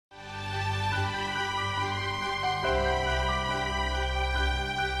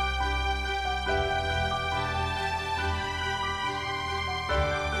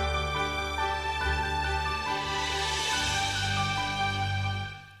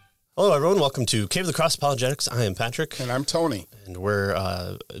Hello, everyone. Welcome to Cave of the Cross Apologetics. I am Patrick. And I'm Tony. And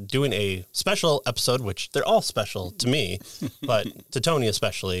we're doing a special episode, which they're all special to me, but to Tony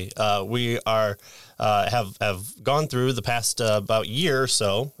especially. We are have gone through the past about year or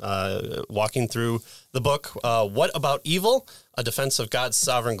so, walking through the book, What About Evil? A Defense of God's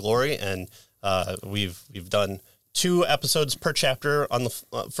Sovereign Glory. And we've done 2 episodes per chapter on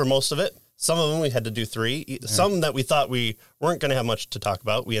the for most of it. Some of them we had to do 3. Yeah. Some that we thought we weren't going to have much to talk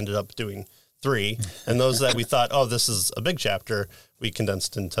about, we ended up doing 3. And those that we thought, oh, this is a big chapter, we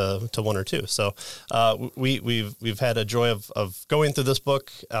condensed into 1 or 2. So we've had a joy of going through this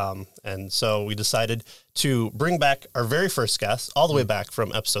book, and so we decided to bring back our very first guest, all the way back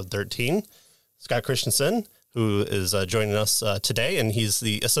from episode 13, Scott Christensen, who is joining us today, and he's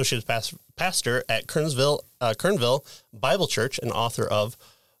the associate pastor at Kernville Bible Church and author of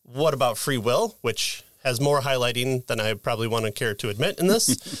What About Free Will, which has more highlighting than I probably want to care to admit in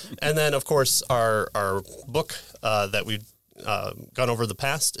this. And then, of course, our book that we've gone over the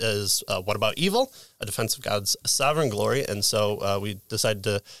past is What About Evil? A Defense of God's Sovereign Glory. And so we decided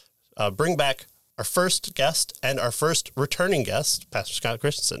to bring back our first guest and our first returning guest, Pastor Scott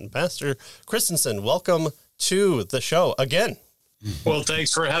Christensen. Pastor Christensen, welcome to the show again. Well,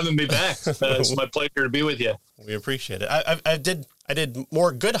 thanks for having me back. It's my pleasure to be with you. We appreciate it. I did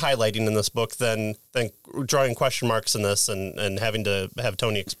more good highlighting in this book than drawing question marks in this and having to have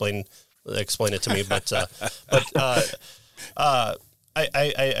Tony explain it to me. But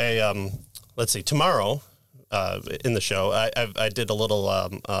let's see. Tomorrow in the show, I did a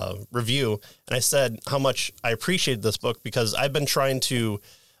little review, and I said how much I appreciated this book because I've been trying to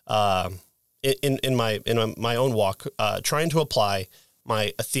in my own walk, trying to apply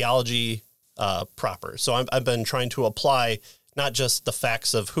my theology proper. So I've been trying to apply not just the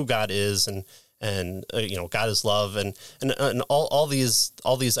facts of who God is and God is love and all these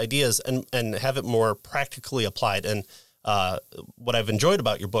ideas and have it more practically applied. And what I've enjoyed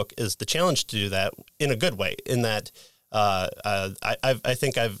about your book is the challenge to do that in a good way. In that I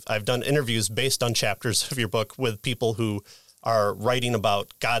think I've done interviews based on chapters of your book with people who are writing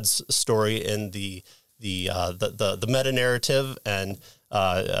about God's story in the meta narrative, and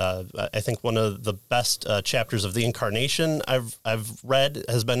I think one of the best chapters of the Incarnation I've read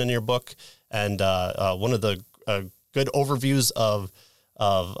has been in your book, and one of the good overviews of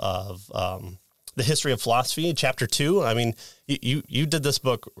the history of philosophy, chapter 2. I mean, you did this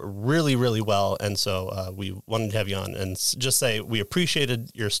book really, really well, and so we wanted to have you on and just say we appreciated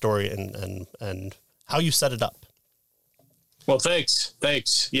your story and how you set it up. Well, thanks.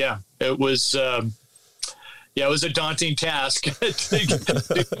 Yeah, it was a daunting task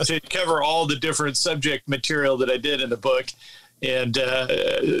to cover all the different subject material that I did in the book, and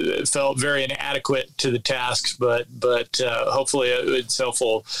felt very inadequate to the tasks. But hopefully it's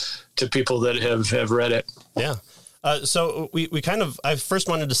helpful to people that have read it. Yeah. So I first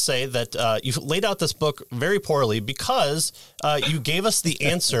wanted to say that you laid out this book very poorly because you gave us the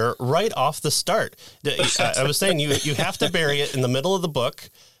answer right off the start. I was saying you have to bury it in the middle of the book.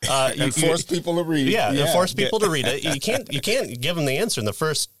 And force people to read it. Yeah, force people to read it. You can't give them the answer in the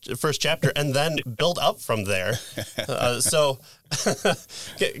first chapter and then build up from there. So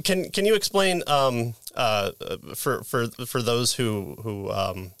can you explain for those who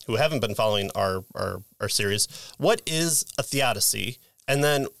haven't been following our series, what is a theodicy, and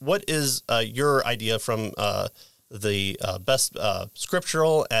then what is your idea from the best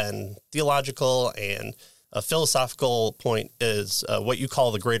scriptural and theological and a philosophical point is what you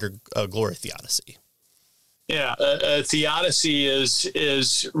call the greater glory theodicy? Yeah, a theodicy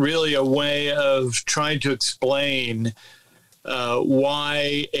is really a way of trying to explain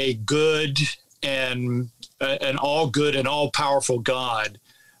why a good and an all good and all powerful God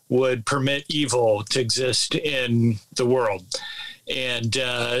would permit evil to exist in the world. And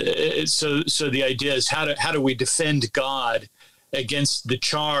so the idea is how do we defend God against the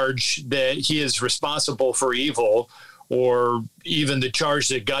charge that he is responsible for evil, or even the charge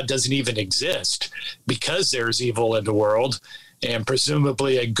that God doesn't even exist because there's evil in the world. And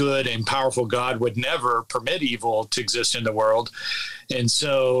presumably a good and powerful God would never permit evil to exist in the world. And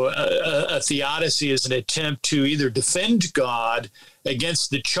so a theodicy is an attempt to either defend God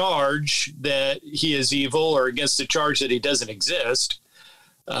against the charge that he is evil or against the charge that he doesn't exist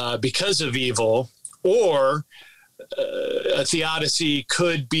because of evil, or a theodicy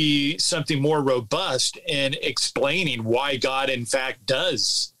could be something more robust in explaining why God, in fact,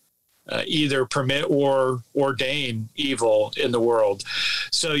 does either permit or ordain evil in the world.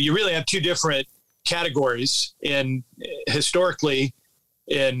 So you really have 2 different categories historically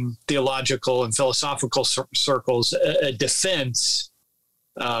in theological and philosophical circles: a defense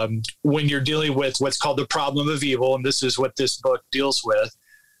when you're dealing with what's called the problem of evil, and this is what this book deals with,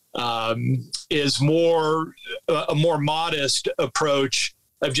 is a more modest approach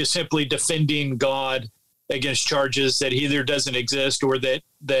of just simply defending God against charges that he either doesn't exist or that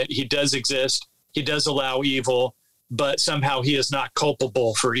he does exist. He does allow evil, but somehow he is not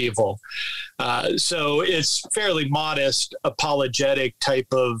culpable for evil. So it's fairly modest apologetic type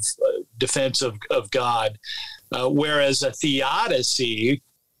of defense of God, whereas a theodicy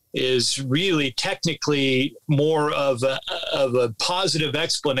is really technically more of a positive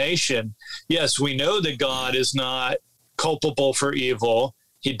explanation. Yes, we know that God is not culpable for evil.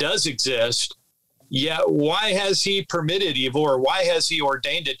 He does exist. Yet why has he permitted evil, or why has he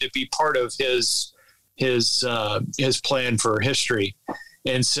ordained it to be part of his plan for history?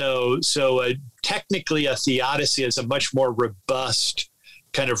 And so technically a theodicy is a much more robust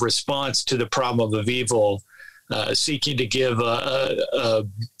kind of response to the problem of evil, seeking to give a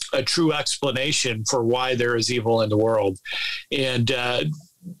true explanation for why there is evil in the world. And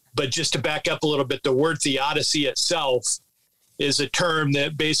but just to back up a little bit, the word theodicy itself is a term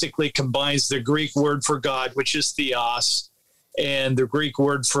that basically combines the Greek word for God, which is theos, and the Greek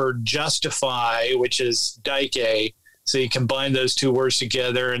word for justify, which is dike. So you combine those two words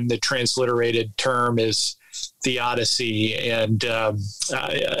together, and the transliterated term is theodicy. And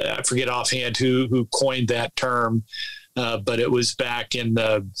I forget offhand who coined that term, but it was back in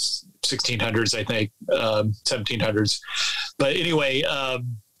the 1600s, I think, 1700s. But anyway,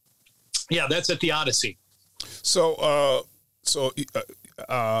 that's a theodicy.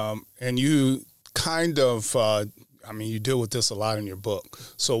 And you kind of, you deal with this a lot in your book.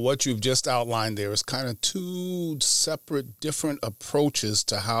 So what you've just outlined there is kind of two separate, different approaches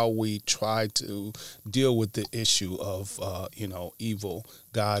to how we try to deal with the issue of, evil,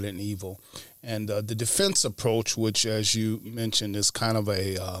 God and evil. And the defense approach, which, as you mentioned, is kind of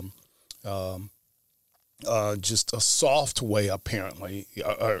a just a soft way, apparently,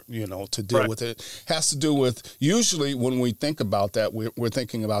 to deal with it, has to do with, usually when we think about that, we're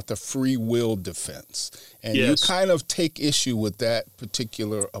thinking about the free will defense. And you kind of take issue with that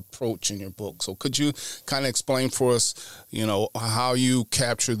particular approach in your book. So could you kind of explain for us, how you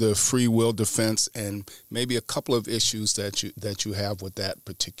capture the free will defense and maybe a couple of issues that you have with that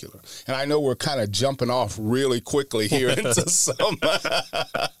particular? And I know we're kind of jumping off really quickly here into some.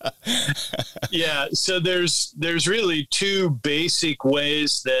 Yeah, so there's really two basic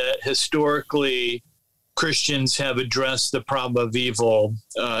ways that historically Christians have addressed the problem of evil,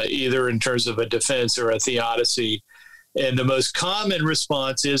 either in terms of a defense or a theodicy. And the most common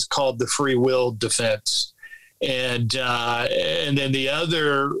response is called the free will defense. And then the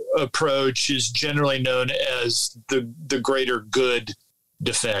other approach is generally known as the greater good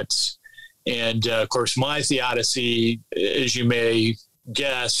defense. And of course, my theodicy, as you may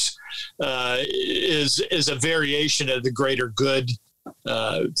guess, is a variation of the greater good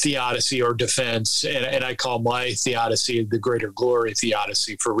theodicy or defense, and I call my theodicy the greater glory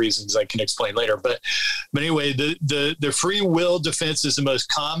theodicy for reasons I can explain later. But anyway, the free will defense is the most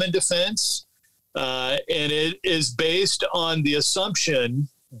common defense, and it is based on the assumption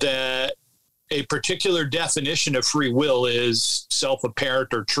that a particular definition of free will is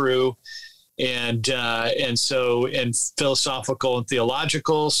self-apparent or true. And so in philosophical and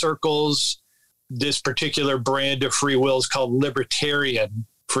theological circles, this particular brand of free will is called libertarian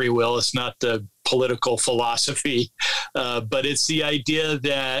free will. It's not the political philosophy, but it's the idea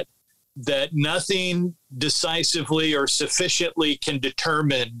that nothing decisively or sufficiently can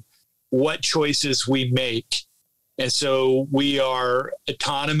determine what choices we make. And so we are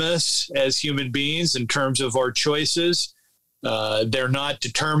autonomous as human beings in terms of our choices. They're not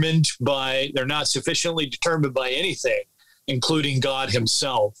sufficiently determined by anything, including God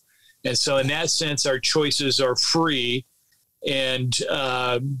himself. And so in that sense, our choices are free, and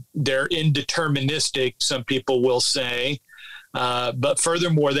they're indeterministic, some people will say. But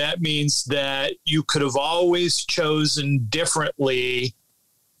furthermore, that means that you could have always chosen differently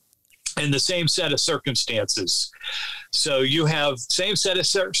in the same set of circumstances. So you have same set of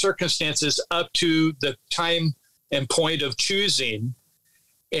circumstances up to the time and point of choosing,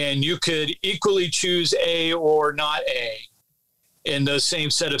 and you could equally choose A or not A in those same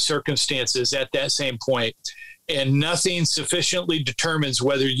set of circumstances at that same point. And nothing sufficiently determines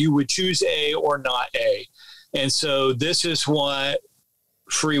whether you would choose A or not A. And so this is what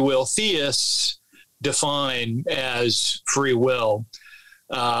free will theists define as free will.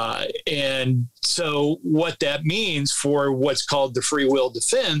 And so what that means for what's called the free will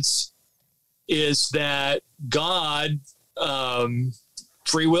defense is that God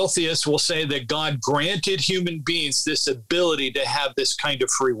free will theists will say that God granted human beings this ability to have this kind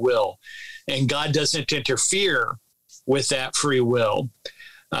of free will, and God doesn't interfere with that free will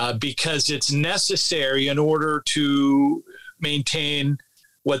because it's necessary in order to maintain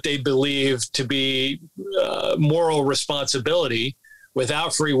what they believe to be moral responsibility.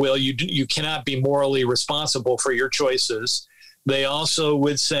 Without free will, you cannot be morally responsible for your choices. They also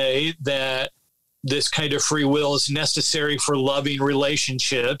would say that this kind of free will is necessary for loving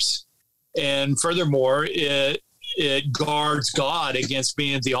relationships. And furthermore, it guards God against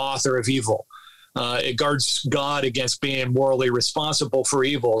being the author of evil. It guards God against being morally responsible for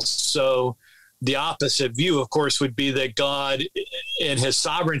evil. So the opposite view, of course, would be that God in his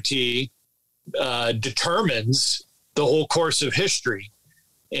sovereignty determines the whole course of history.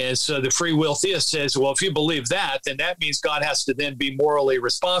 And so the free will theist says, well, if you believe that, then that means God has to then be morally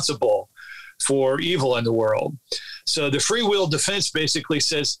responsible for evil in the world. So the free will defense basically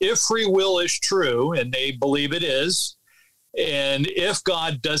says if free will is true, and they believe it is, and if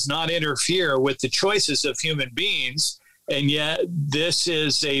God does not interfere with the choices of human beings, and yet this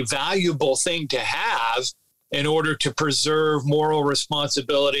is a valuable thing to have in order to preserve moral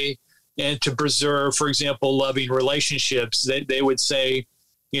responsibility and to preserve, for example, loving relationships, they would say,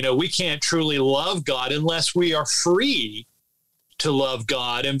 we can't truly love God unless we are free to love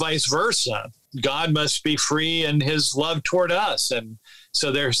God, and vice versa. God must be free in his love toward us. And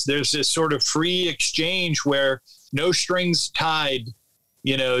so there's this sort of free exchange where no strings tied,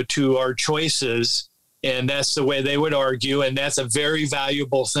 to our choices. And that's the way they would argue. And that's a very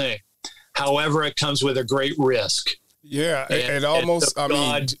valuable thing. However, it comes with a great risk. Yeah. And almost,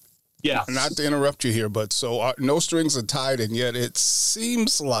 God, yeah. Not to interrupt you here, but so no strings are tied, and yet it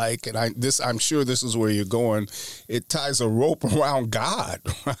seems like, and I'm sure this is where you're going, it ties a rope around God,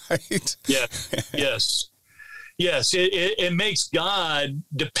 right? Yeah. Yes. It makes God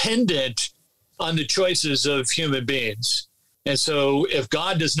dependent on the choices of human beings. And so if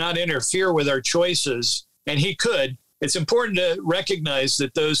God does not interfere with our choices, and he could, it's important to recognize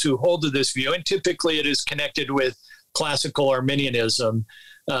that those who hold to this view, and typically it is connected with classical Arminianism,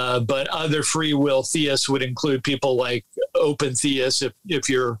 but other free will theists would include people like open theists, if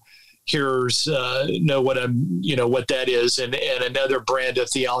your hearers know what that is, and another brand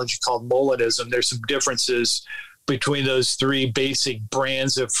of theology called Molinism. There's some differences between those three basic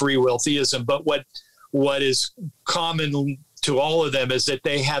brands of free will theism, but what is common to all of them is that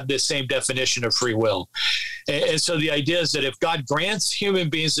they have this same definition of free will. And so the idea is that if God grants human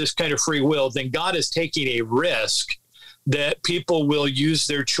beings this kind of free will, then God is taking a risk that people will use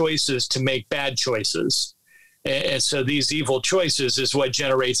their choices to make bad choices. And so these evil choices is what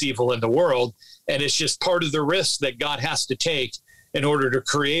generates evil in the world. And it's just part of the risk that God has to take in order to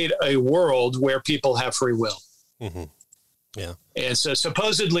create a world where people have free will. Mm-hmm. Yeah. And so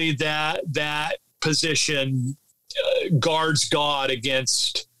supposedly that position guards God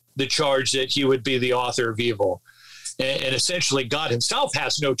against the charge that he would be the author of evil. And essentially God himself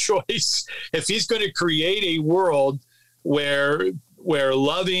has no choice. If he's going to create a world where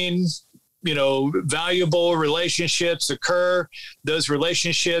loving, valuable relationships occur, those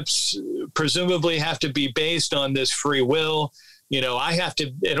relationships presumably have to be based on this free will. I have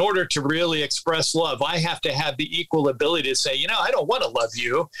to, in order to really express love, I have to have the equal ability to say, I don't want to love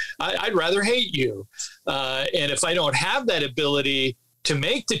you. I'd rather hate you. And if I don't have that ability to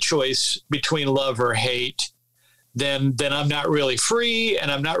make the choice between love or hate, then I'm not really free, and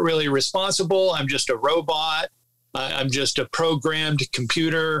I'm not really responsible. I'm just a robot. I'm just a programmed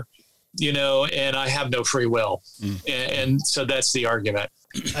computer, and I have no free will. And so that's the argument.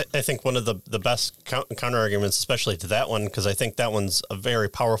 I think one of the best counter arguments, especially to that one, because I think that one's a very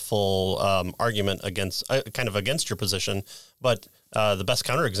powerful argument against your position. But the best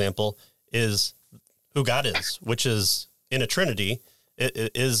counterexample is who God is, which is in a Trinity.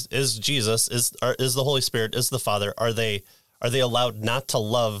 Is Jesus, is the Holy Spirit, is the Father. Are they allowed not to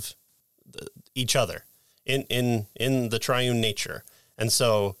love each other in the triune nature? And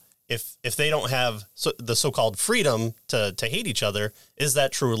so if they don't have the so-called freedom to hate each other, is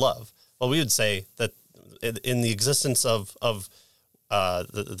that true love? Well, we would say that in the existence of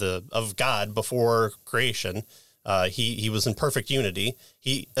God before creation, he was in perfect unity.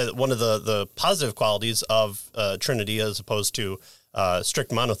 One of the positive qualities of Trinity, as opposed to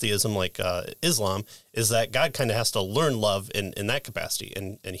strict monotheism like Islam, is that God kind of has to learn love in that capacity.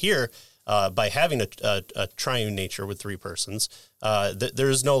 And here, by having a triune nature with three persons, there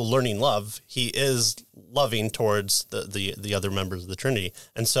is no learning love. He is loving towards the other members of the Trinity.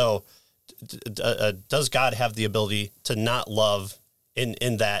 And so does God have the ability to not love in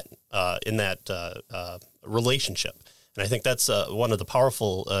that relationship? And I think that's one of the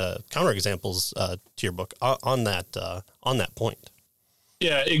powerful counterexamples to your book on that point.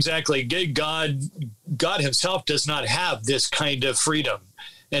 Yeah, exactly. God himself does not have this kind of freedom.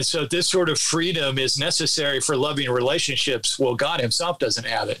 And so this sort of freedom is necessary for loving relationships. Well, God himself doesn't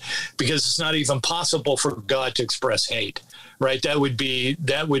have it, because it's not even possible for God to express hate, right? That would be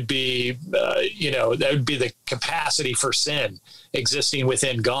the capacity for sin existing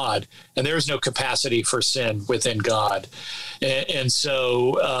within God. And there is no capacity for sin within God. And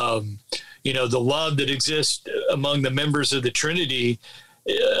so, the love that exists among the members of the Trinity,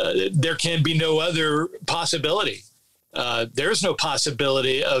 there can be no other possibility. There's no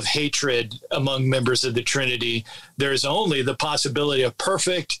possibility of hatred among members of the Trinity. There's only the possibility of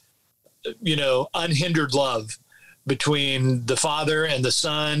perfect, unhindered love between the Father and the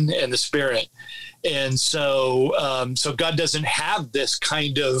Son and the Spirit. And so God doesn't have this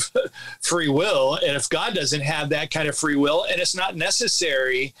kind of free will. And if God doesn't have that kind of free will, and it's not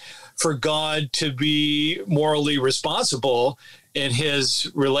necessary for God to be morally responsible in his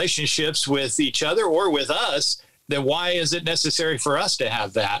relationships with each other or with us, then why is it necessary for us to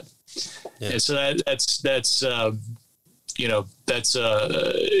have that? Yeah. And so that's one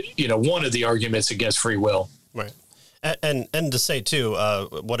of the arguments against free will. Right. And to say too,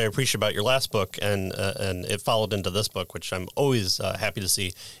 what I appreciate about your last book and it followed into this book, which I'm always happy to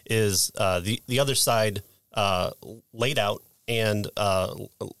see, is the other side laid out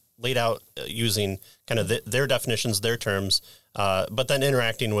using kind of their definitions, their terms, but then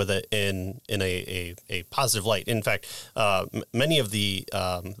interacting with it in a positive light. In fact, many of the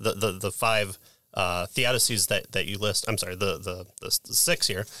five theodicies that you list, I'm sorry, the six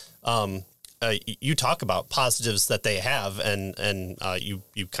here, you talk about positives that they have, and you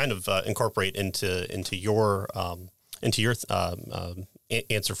kind of incorporate into your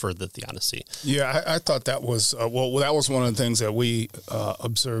answer for the theodicy. Yeah, I thought that was that was one of the things that we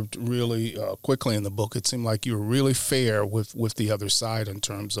observed really quickly in the book. It seemed like you were really fair with the other side in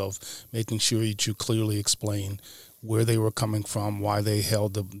terms of making sure that you clearly explain where they were coming from, why they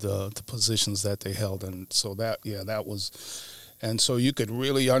held the positions that they held, and so that was. And so you could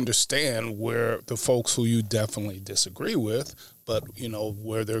really understand where the folks who you definitely disagree with, but,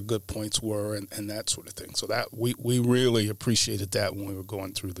 where their good points were and that sort of thing. So that we really appreciated that when we were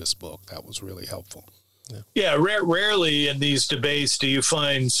going through this book. That was really helpful. Yeah, rarely in these debates do you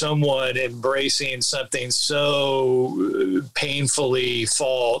find someone embracing something so painfully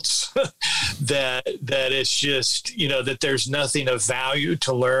false that it's just, that there's nothing of value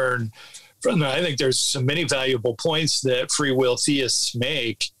to learn from that. I think there's some many valuable points that free will theists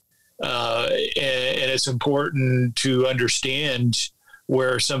make, and it's important to understand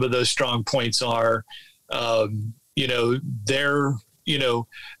where some of those strong points are.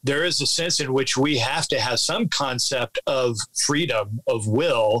 There is a sense in which we have to have some concept of freedom of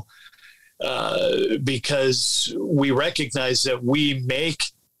will, because we recognize that we make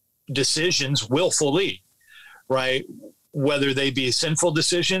decisions willfully, right? Whether they be sinful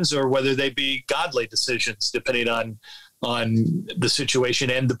decisions or whether they be godly decisions, depending on the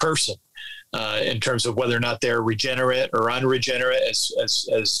situation and the person, in terms of whether or not they're regenerate or unregenerate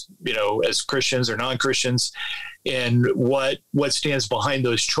as Christians or non-Christians, and what stands behind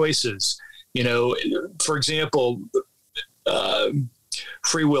those choices. For example,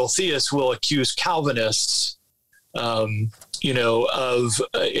 free will theists will accuse Calvinists of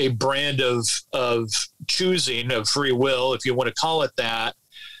a brand of choosing of free will, if you want to call it that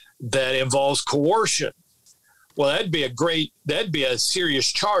involves coercion. Well, that'd be a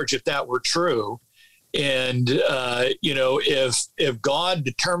serious charge if that were true. And, if God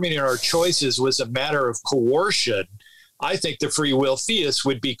determining our choices was a matter of coercion, I think the free will theists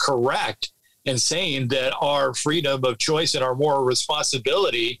would be correct in saying that our freedom of choice and our moral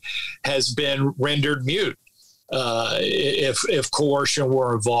responsibility has been rendered mute. If coercion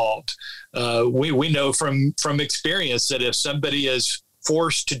were involved, we know from experience that if somebody is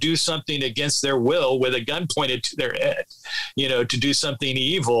forced to do something against their will with a gun pointed to their head, to do something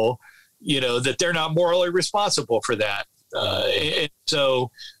evil, that they're not morally responsible for that. And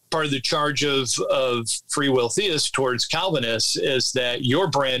so part of the charge of free will theists towards Calvinists is that your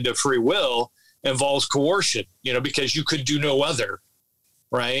brand of free will involves coercion, because you could do no other,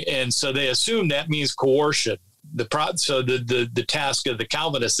 right? And so they assume that means coercion. So the task of the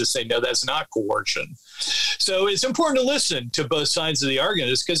Calvinists is to say, no, that's not coercion. So it's important to listen to both sides of the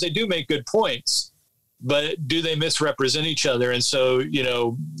arguments because they do make good points, but do they misrepresent each other? And so,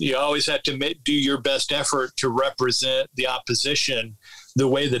 you always have to do your best effort to represent the opposition the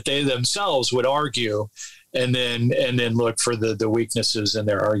way that they themselves would argue, and then look for the weaknesses in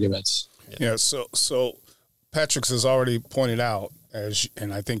their arguments. Yeah. So Patrick has already pointed out,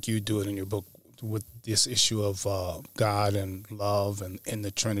 and I think you do it in your book, with this issue of God and love and in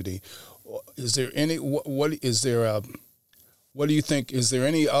the Trinity. Is there any? What do you think? Is there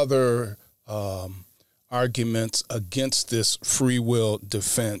any other arguments against this free will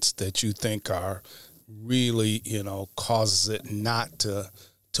defense that you think are really, causes it not to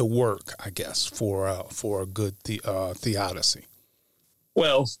work, I guess, for a good theodicy?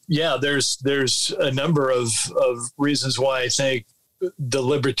 Well, yeah, there's a number of reasons why I think the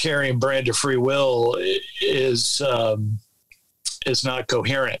libertarian brand of free will is not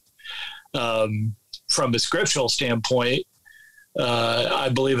coherent. From a scriptural standpoint, I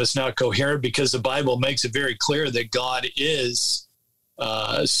believe it's not coherent because the Bible makes it very clear that God is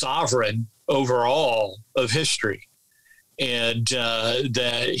sovereign over all of history, and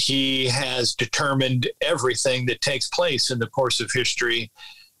that he has determined everything that takes place in the course of history.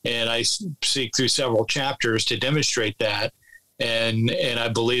 And I seek through several chapters to demonstrate that. And I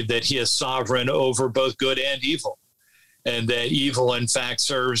believe that he is sovereign over both good and evil, and that evil, in fact,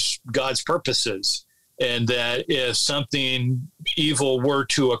 serves God's purposes. And that if something evil were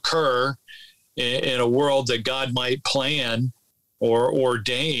to occur in a world that God might plan or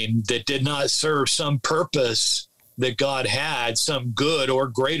ordain that did not serve some purpose that God had, some good or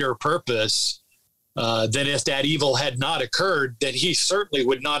greater purpose, then if that evil had not occurred, then he certainly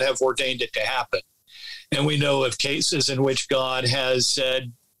would not have ordained it to happen. And we know of cases in which God has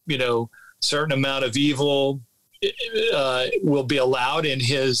said, certain amount of evil will be allowed in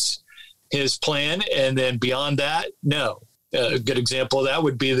his plan, and then beyond that, no. A good example of that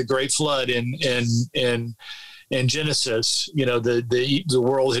would be the Great Flood in Genesis. The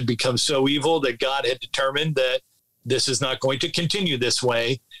world had become so evil that God had determined that this is not going to continue this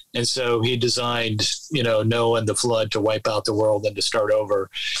way. And so he designed, Noah and the flood to wipe out the world and to start over.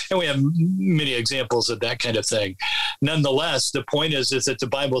 And we have many examples of that kind of thing. Nonetheless, the point is that the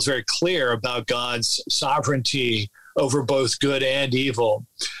Bible is very clear about God's sovereignty over both good and evil.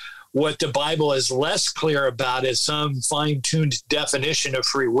 What the Bible is less clear about is some fine-tuned definition of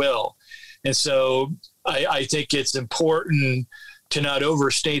free will. And so I think it's important to not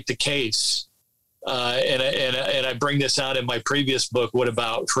overstate the case. And I bring this out in my previous book, What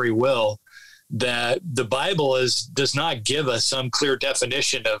About Free Will, that the Bible does not give us some clear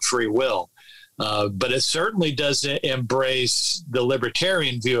definition of free will, but it certainly doesn't embrace the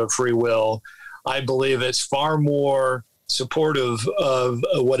libertarian view of free will. I believe it's far more supportive of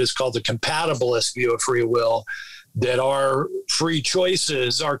what is called the compatibilist view of free will, that our free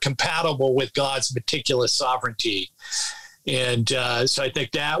choices are compatible with God's meticulous sovereignty. And so I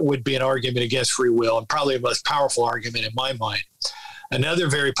think that would be an argument against free will, and probably the most powerful argument in my mind. Another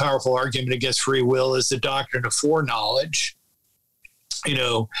very powerful argument against free will is the doctrine of foreknowledge.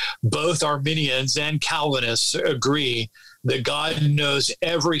 Both Arminians and Calvinists agree that God knows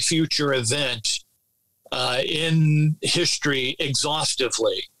every future event in history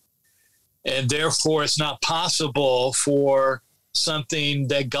exhaustively. And therefore, it's not possible for something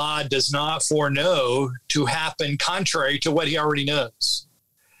that God does not foreknow to happen contrary to what he already knows.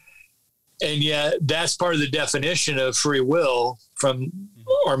 And yet that's part of the definition of free will from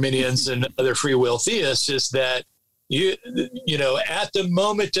Arminians and other free will theists, is that you at the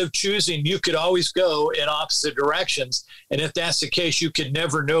moment of choosing, you could always go in opposite directions. And if that's the case, you could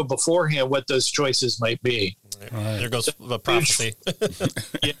never know beforehand what those choices might be. Right. There goes the prophecy.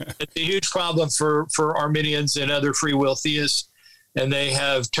 It's a huge problem for Arminians and other free will theists. And they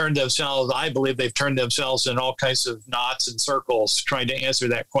have turned themselves, I believe they've turned themselves in all kinds of knots and circles trying to answer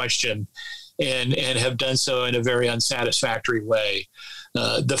that question, and have done so in a very unsatisfactory way.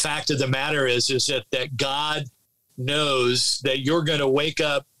 The fact of the matter is that God knows that you're going to wake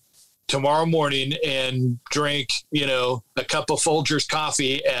up tomorrow morning and drink, a cup of Folgers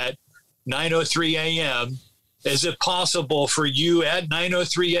coffee at 9:03 a.m. Is it possible for you at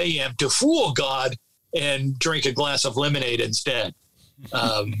 9:03 a.m. to fool God and drink a glass of lemonade instead?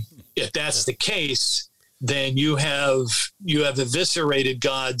 If that's the case, then you have eviscerated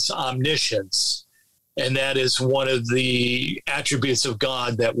God's omniscience, and that is one of the attributes of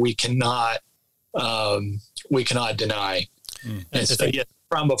God that we cannot deny. And so, the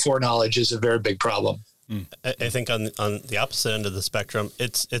problem of foreknowledge is a very big problem. I think on the opposite end of the spectrum,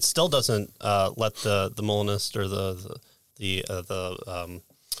 it still doesn't let the Molinist or the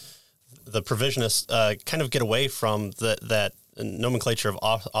provisionist kind of get away from that nomenclature of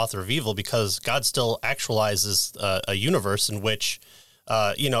author of evil, because God still actualizes a universe in which,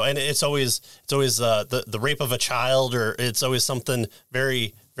 and it's always the rape of a child, or it's always something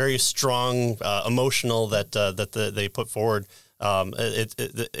very, very strong, emotional that they put forward.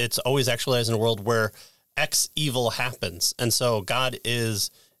 It's always actualized in a world where X evil happens. And so God is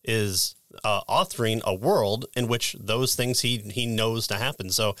authoring a world in which those things he knows to happen.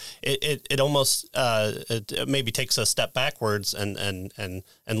 So it almost it maybe takes a step backwards and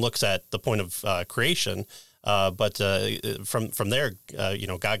looks at the point of creation. But from there,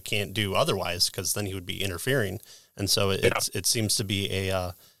 God can't do otherwise, because then he would be interfering. And so it seems to be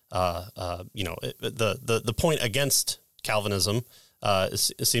the point against Calvinism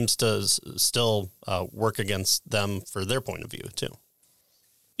seems to still work against them for their point of view too.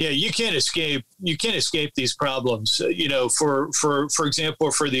 Yeah, you can't escape these problems. For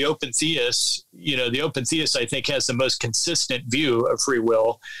example, for the open theists, the open theist, I think, has the most consistent view of free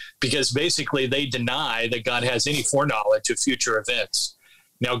will, because basically they deny that God has any foreknowledge of future events.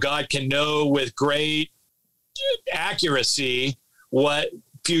 Now, God can know with great accuracy what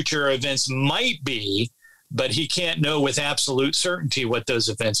future events might be, but he can't know with absolute certainty what those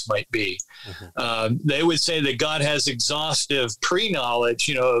events might be. Mm-hmm. They would say that God has exhaustive pre-knowledge,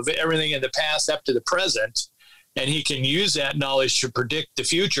 of everything in the past up to the present, and he can use that knowledge to predict the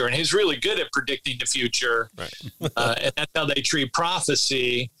future. And he's really good at predicting the future. Right. And that's how they treat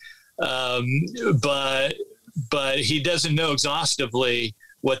prophecy. But he doesn't know exhaustively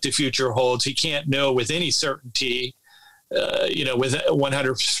what the future holds. He can't know with any certainty, with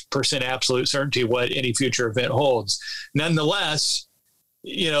 100% absolute certainty what any future event holds. Nonetheless,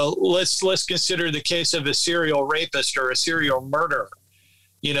 let's consider the case of a serial rapist or a serial murderer.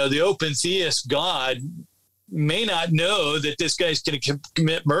 The open theist God may not know that this guy's going to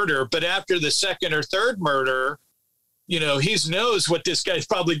commit murder, but after the second or third murder, he knows what this guy's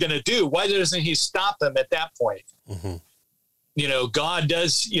probably going to do. Why doesn't he stop him at that point? Mm-hmm. God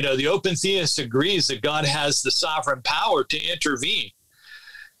does, the open theist agrees that God has the sovereign power to intervene.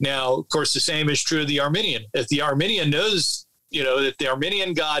 Now, of course, the same is true of the Arminian. If the Arminian knows, that the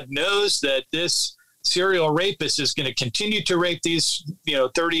Arminian God knows that this serial rapist is going to continue to rape these,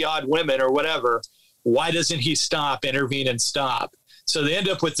 30 odd women or whatever, why doesn't he intervene and stop? So they end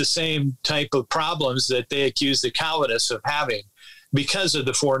up with the same type of problems that they accuse the Calvinists of having because of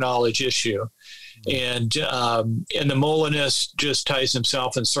the foreknowledge issue. And the Molinist just ties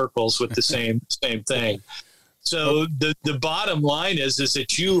himself in circles with the same thing. So the bottom line is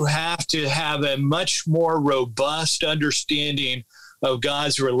that you have to have a much more robust understanding of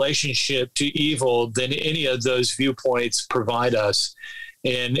God's relationship to evil than any of those viewpoints provide us.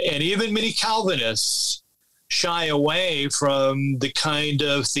 And even many Calvinists shy away from the kind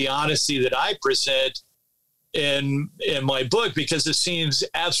of theodicy that I present in my book, because it seems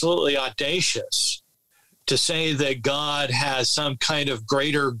absolutely audacious to say that God has some kind of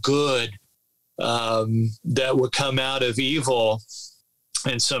greater good that would come out of evil.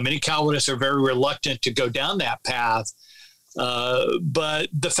 And so many Calvinists are very reluctant to go down that path. But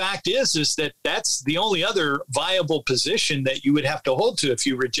the fact is that that's the only other viable position that you would have to hold to if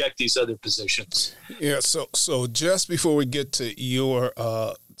you reject these other positions. Yeah. So just before we get to your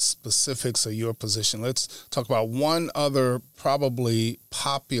specifics of your position, let's talk about one other probably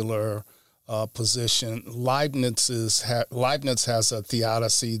popular position. Leibniz has a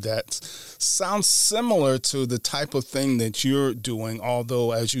theodicy that sounds similar to the type of thing that you're doing,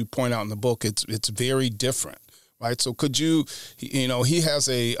 although, as you point out in the book, it's very different, right? So could you, he has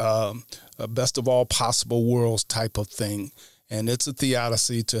a best of all possible worlds type of thing, and it's a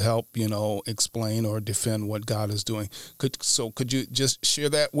theodicy to help, explain or defend what God is doing. Could you just share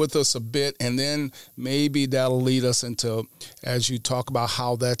that with us a bit, and then maybe that'll lead us into, as you talk about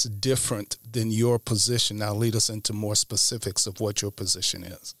how that's different than your position, now lead us into more specifics of what your position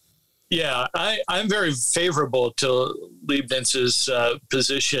is. Yeah, I'm very favorable to Leibniz's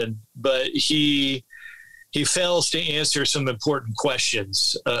position, but he fails to answer some important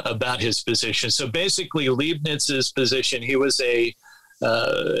questions about his position. So basically, Leibniz's position, he was a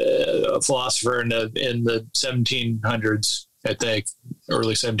philosopher in the 1700s, I think,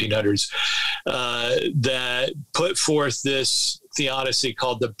 early 1700s, that put forth this theodicy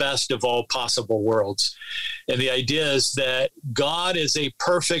called the best of all possible worlds. And the idea is that God is a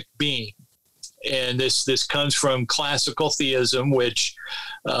perfect being. And this comes from classical theism, which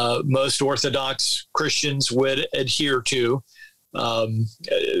most Orthodox Christians would adhere to.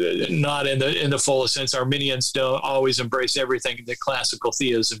 Not in the fullest sense. Arminians don't always embrace everything that classical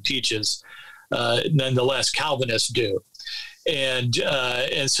theism teaches. Nonetheless, Calvinists do. And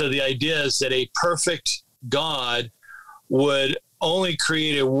so the idea is that a perfect God would only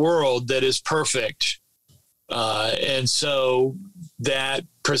create a world that is perfect. And so that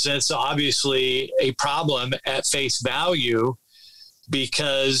presents obviously a problem at face value,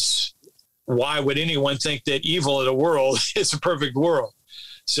 because why would anyone think that evil in a world is a perfect world?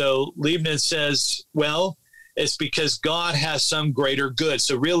 So Leibniz says, well, it's because God has some greater good.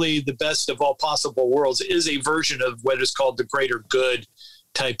 So really the best of all possible worlds is a version of what is called the greater good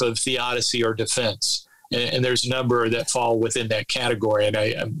type of theodicy or defense. And there's a number that fall within that category. And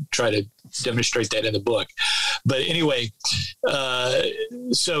I try to demonstrate that in the book. But anyway,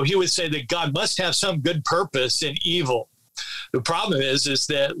 so he would say that God must have some good purpose in evil. The problem is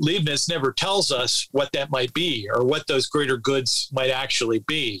that Leibniz never tells us what that might be or what those greater goods might actually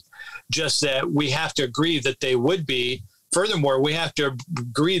be, just that we have to agree that they would be. Furthermore, we have to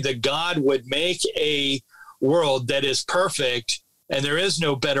agree that God would make a world that is perfect, and there is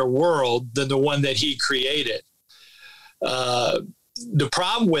no better world than the one that he created. The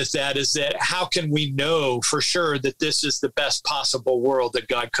problem with that is that how can we know for sure that this is the best possible world that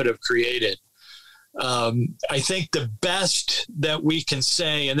God could have created? I think the best that we can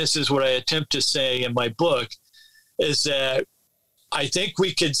say, and this is what I attempt to say in my book, is that I think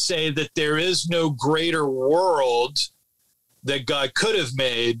we could say that there is no greater world that God could have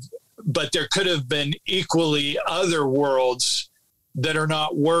made, but there could have been equally other worlds that are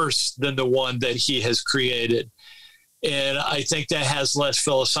not worse than the one that he has created. And I think that has less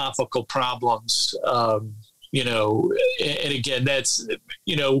philosophical problems. And again, that's,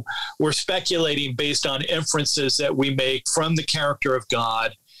 we're speculating based on inferences that we make from the character of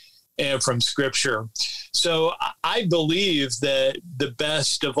God and from Scripture. So I believe that the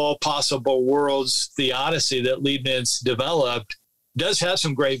best of all possible worlds theodicy that Leibniz developed does have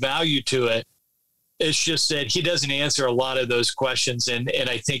some great value to it. It's just that he doesn't answer a lot of those questions. And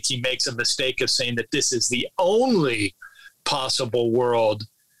I think he makes a mistake of saying that this is the only possible world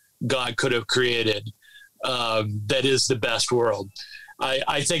God could have created. That is the best world.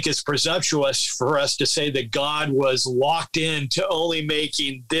 I think it's presumptuous for us to say that God was locked into only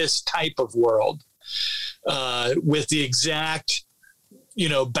making this type of world with the exact,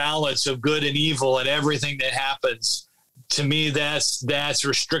 balance of good and evil and everything that happens. To me, that's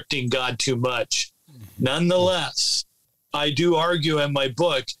restricting God too much. Nonetheless, I do argue in my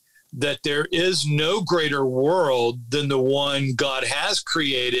book that there is no greater world than the one God has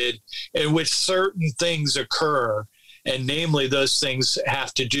created in which certain things occur. And namely, those things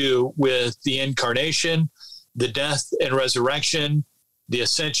have to do with the incarnation, the death and resurrection, the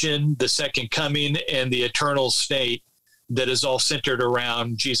ascension, the second coming, and the eternal state that is all centered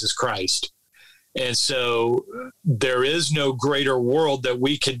around Jesus Christ. And so there is no greater world that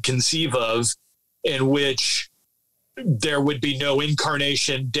we can conceive of in which there would be no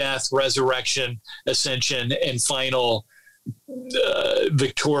incarnation, death, resurrection, ascension, and final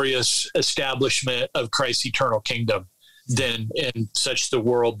victorious establishment of Christ's eternal kingdom than in such the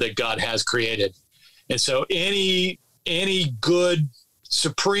world that God has created. And so any good,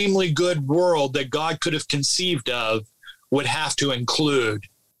 supremely good world that God could have conceived of would have to include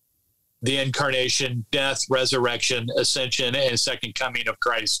the incarnation, death, resurrection, ascension, and second coming of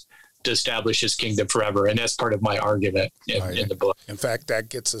Christ to establish his kingdom forever. And that's part of my argument in the book. In fact, that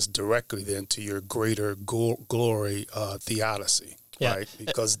gets us directly then to your greater glory theodicy, right?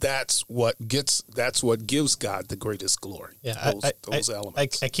 Because that's what gives God the greatest glory. Yeah, those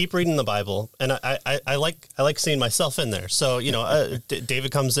elements. I keep reading the Bible, and I like seeing myself in there. So,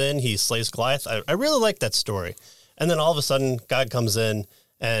 David comes in, he slays Goliath. I really like that story. And then all of a sudden, God comes in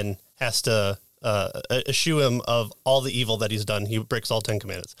and has to eschew him of all the evil that he's done. He breaks all 10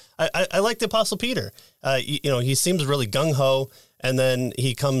 commandments. I like the Apostle Peter. He seems really gung-ho, and then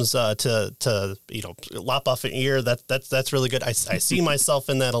he comes to lop off an ear. That's really good. I see myself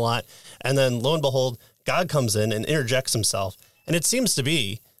in that a lot. And then lo and behold, God comes in and interjects himself. And it seems to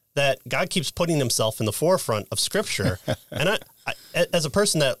be that God keeps putting himself in the forefront of Scripture. And I, as a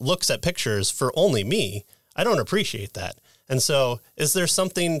person that looks at pictures for only me, I don't appreciate that. And so is there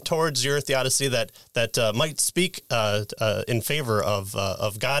something towards your theodicy that might speak in favor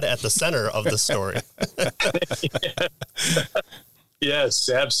of God at the center of the story? Yes,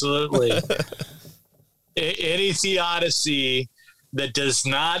 absolutely. Any theodicy that does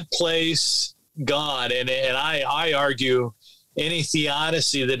not place God, and I argue any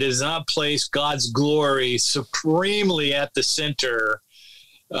theodicy that does not place God's glory supremely at the center,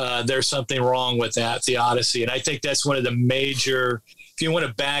 there's something wrong with that theodicy. And I think that's one of the major, if you want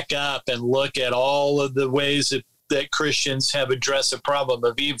to back up and look at all of the ways that Christians have addressed the problem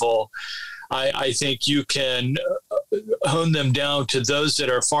of evil, I think you can hone them down to those that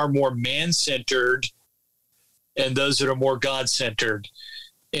are far more man-centered and those that are more God-centered.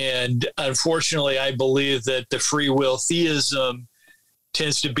 And unfortunately, I believe that the free will theism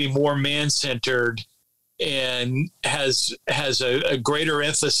tends to be more man-centered and has a greater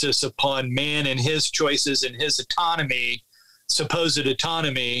emphasis upon man and his choices and his autonomy, supposed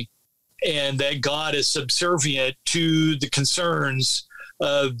autonomy, and that God is subservient to the concerns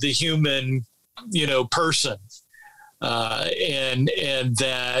of the human, person, and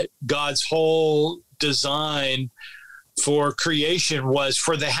that God's whole design for creation was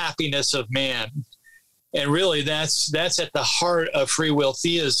for the happiness of man. And really, that's at the heart of free will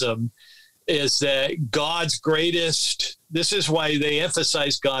theism, is that God's greatest, this is why they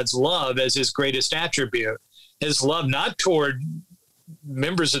emphasize God's love as his greatest attribute, his love not toward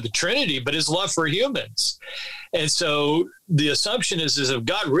members of the Trinity, but his love for humans. And so the assumption is if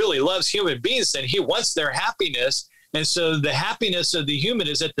God really loves human beings, then he wants their happiness. And so the happiness of the human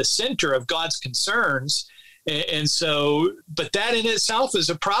is at the center of God's concerns. And so, but that in itself is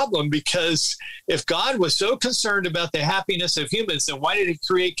a problem, because if God was so concerned about the happiness of humans, then why did he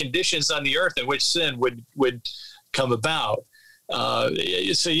create conditions on the earth in which sin would come about?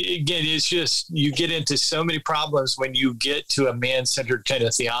 So again, it's just, you get into so many problems when you get to a man-centered kind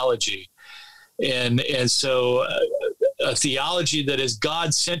of theology. And so a theology that is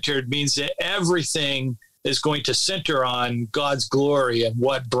God-centered means that everything is going to center on God's glory and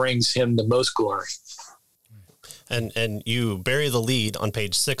what brings him the most glory. And you bury the lead on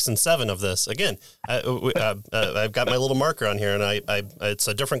page 6 and 7 of this. Again, I've got my little marker on here, and I it's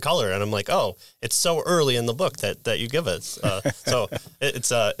a different color, and I'm like, oh, it's so early in the book that you give it. So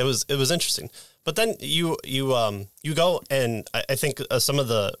it was interesting. But then you go, and I think some of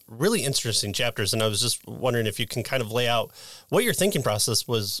the really interesting chapters, and I was just wondering if you can kind of lay out what your thinking process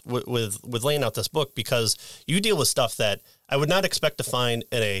was with laying out this book, because you deal with stuff that I would not expect to find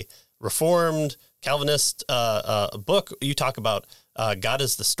in a Reformed Calvinist book. You talk about God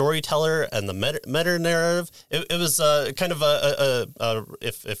as the storyteller and the meta narrative. It was kind of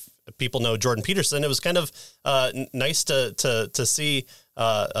if people know Jordan Peterson, it was kind of nice to see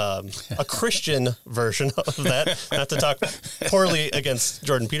a Christian version of that. Not to talk poorly against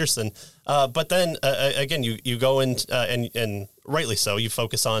Jordan Peterson, but then again, you go in and rightly so, you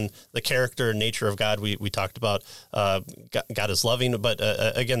focus on the character and nature of God. We talked about God is loving, but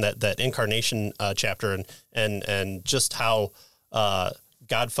again, that incarnation chapter and just how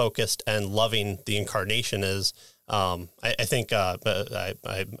God focused and loving the incarnation is. I think I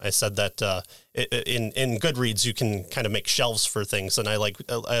said that in Goodreads you can kind of make shelves for things, and I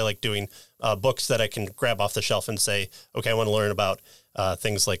like doing books that I can grab off the shelf and say, okay, I want to learn about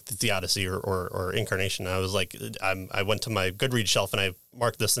things like the Theodicy or incarnation. I was like, I went to my Goodreads shelf and I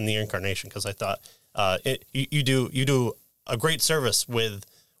marked this in the incarnation because I thought you do a great service with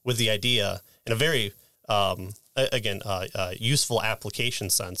the idea in a very useful application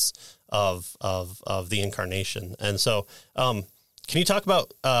sense of the incarnation. And so, can you talk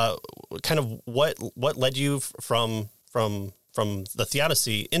about kind of what led you from the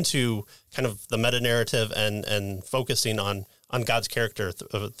Theodicy into kind of the meta narrative and focusing on God's character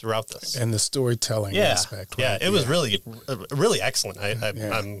throughout this and the storytelling aspect? Right? Yeah, it was really excellent.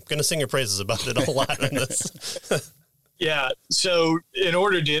 I'm going to sing your praises about it a lot in this. Yeah. So, in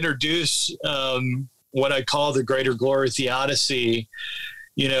order to introduce what I call the Greater Glory Theodicy,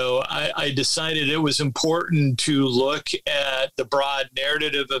 I decided it was important to look at the broad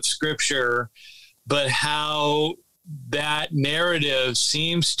narrative of Scripture, but how that narrative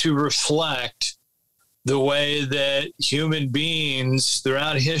seems to reflect the way that human beings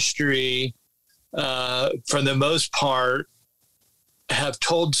throughout history, for the most part, have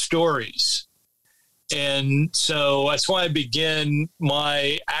told stories. And so that's why I begin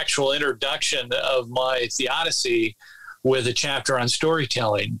my actual introduction of my Theodicy with a chapter on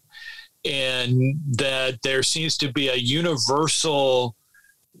storytelling, and that there seems to be a universal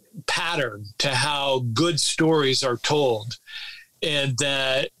pattern to how good stories are told, and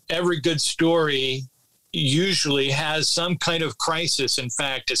that every good story usually has some kind of crisis. In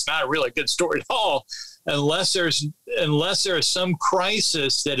fact, it's not a really good story at all unless there is some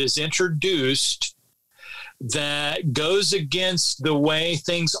crisis that is introduced that goes against the way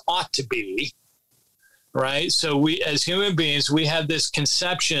things ought to be. Right. So we, as human beings, we have this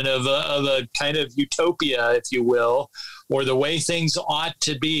conception of a kind of utopia, if you will, or the way things ought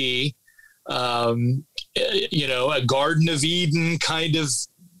to be, a Garden of Eden kind of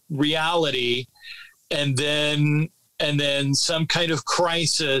reality. And then some kind of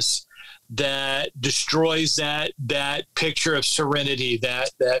crisis that destroys that picture of serenity,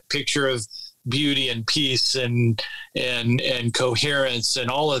 that picture of beauty and peace and coherence and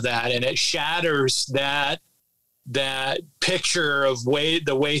all of that, and it shatters that picture of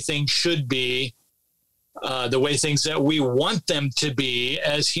the way things should be, the way things that we want them to be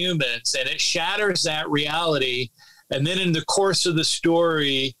as humans, and it shatters that reality. And then in the course of the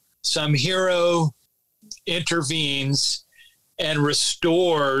story, some hero intervenes and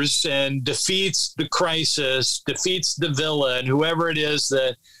restores and defeats the crisis, defeats the villain, whoever it is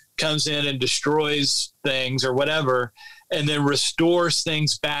that comes in and destroys things or whatever, and then restores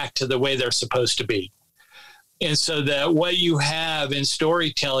things back to the way they're supposed to be. And so that what you have in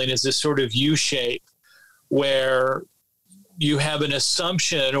storytelling is this sort of U-shape where you have an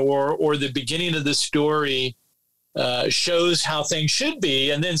assumption or the beginning of the story shows how things should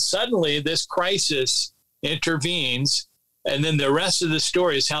be. And then suddenly this crisis intervenes. And then the rest of the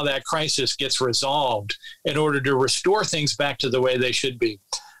story is how that crisis gets resolved in order to restore things back to the way they should be.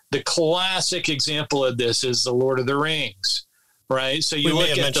 The classic example of this is The Lord of the Rings, right? So we may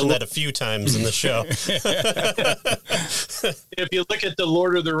have mentioned that a few times in the show. If you look at the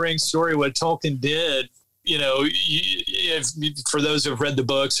Lord of the Rings story, what Tolkien did, for those who've read the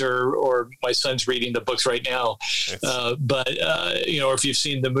books or my son's reading the books right now, or if you've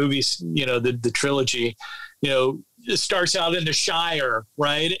seen the movies, the trilogy, it starts out in the Shire,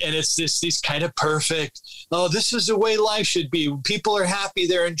 right? And it's these kind of perfect, this is the way life should be. People are happy.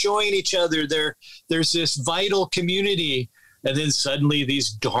 They're enjoying each other. There's this vital community. And then suddenly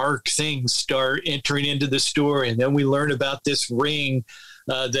these dark things start entering into the story. And then we learn about this ring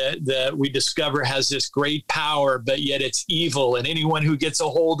that we discover has this great power, but yet it's evil. And anyone who gets a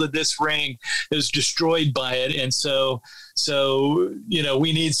hold of this ring is destroyed by it. And so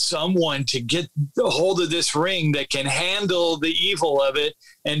we need someone to get a hold of this ring that can handle the evil of it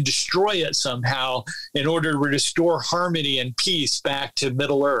and destroy it somehow in order to restore harmony and peace back to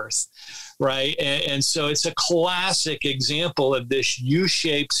Middle Earth. Right. And so it's a classic example of this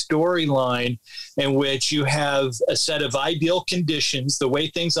U-shaped storyline in which you have a set of ideal conditions, the way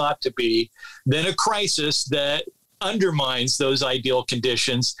things ought to be, then a crisis that undermines those ideal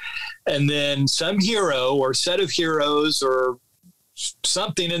conditions, and then some hero or set of heroes or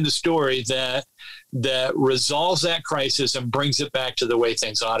something in the story that resolves that crisis and brings it back to the way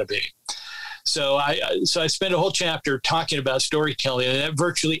things ought to be. So I spent a whole chapter talking about storytelling, and that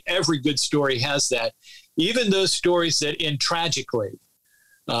virtually every good story has that, even those stories that end tragically.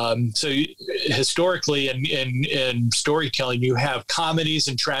 So historically in storytelling, you have comedies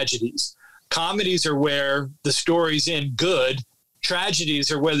and tragedies. Comedies are where the stories end good.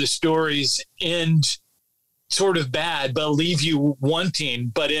 Tragedies are where the stories end sort of bad, but leave you wanting.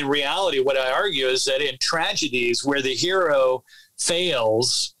 But in reality, what I argue is that in tragedies where the hero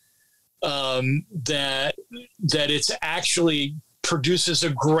fails, that it's actually produces a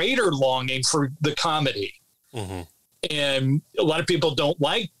greater longing for the comedy. Mm-hmm. And a lot of people don't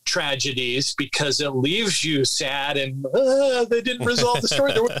like tragedies because it leaves you sad and they didn't resolve the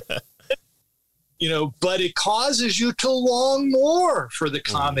story. But it causes you to long more for the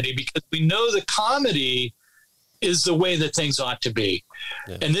comedy because we know the comedy is the way that things ought to be.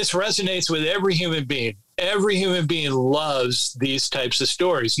 Yeah. And this resonates with every human being. Every human being loves these types of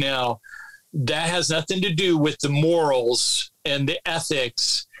stories. Now, that has nothing to do with the morals and the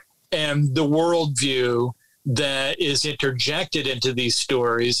ethics and the worldview that is interjected into these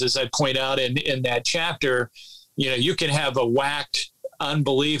stories. As I point out in that chapter, you can have a whacked,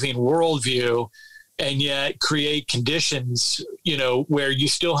 unbelieving worldview and yet create conditions, where you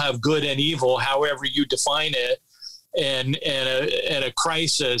still have good and evil, however you define it, and a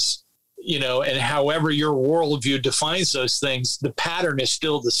crisis, and however your worldview defines those things, the pattern is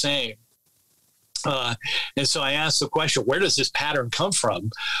still the same. And so I asked the question, where does this pattern come from?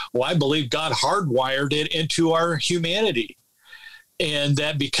 Well, I believe God hardwired it into our humanity. And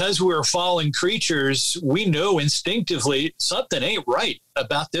that because we're fallen creatures, we know instinctively something ain't right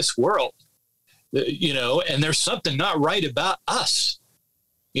about this world, and there's something not right about us.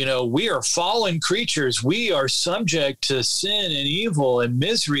 We are fallen creatures. We are subject to sin and evil and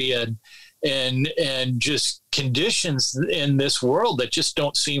misery and just conditions in this world that just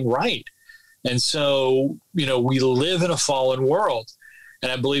don't seem right. And so, we live in a fallen world,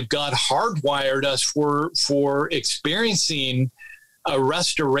 and I believe God hardwired us for experiencing a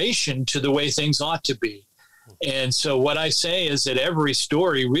restoration to the way things ought to be. And so what I say is that every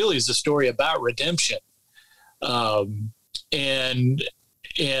story really is a story about redemption. And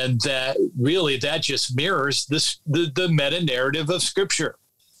that really, that just mirrors the meta narrative of Scripture,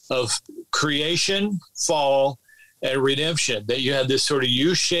 of creation, fall, and redemption, that you have this sort of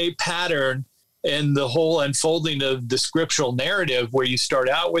U-shaped pattern in the whole unfolding of the scriptural narrative, where you start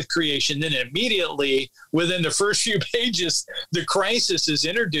out with creation, then immediately within the first few pages, the crisis is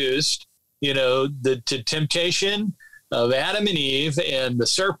introduced, to temptation of Adam and Eve and the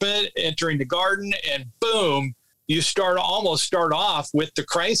serpent entering the garden, and boom, you almost start off with the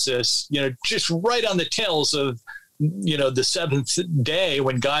crisis, just right on the tails of, the seventh day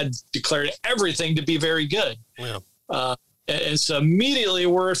when God declared everything to be very good. Yeah. And so immediately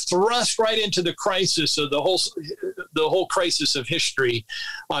we're thrust right into the crisis of the whole crisis of history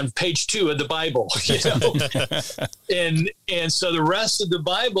on page 2 of the Bible. And so the rest of the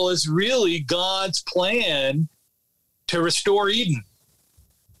Bible is really God's plan to restore Eden,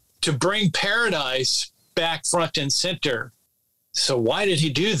 to bring paradise back front and center. So why did he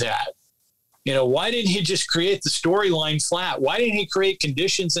do that? Why didn't he just create the storyline flat? Why didn't he create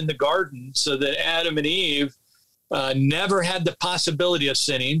conditions in the garden so that Adam and Eve never had the possibility of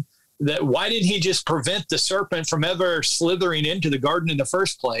sinning? Why didn't he just prevent the serpent from ever slithering into the garden in the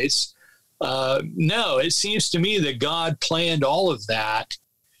first place? No, it seems to me that God planned all of that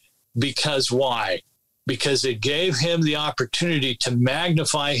because why? Because it gave him the opportunity to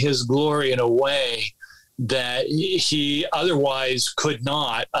magnify his glory in a way that he otherwise could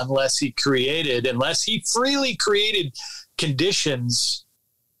not unless he freely created conditions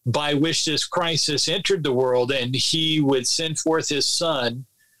by which this crisis entered the world, and he would send forth his son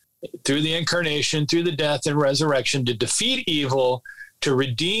through the incarnation, through the death and resurrection, to defeat evil, to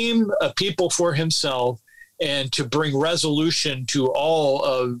redeem a people for himself, and to bring resolution to all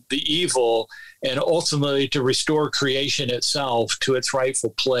of the evil, and ultimately to restore creation itself to its rightful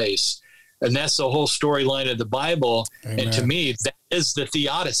place. And that's the whole storyline of the Bible. Amen. And to me, that is the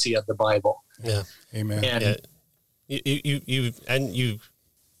theodicy of the Bible. Yeah. Amen. And you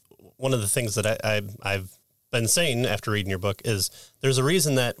one of the things that I've been saying after reading your book is there's a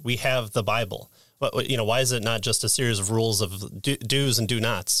reason that we have the Bible. Why is it not just a series of rules of do's and do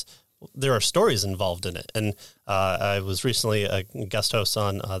nots? There are stories involved in it. And I was recently a guest host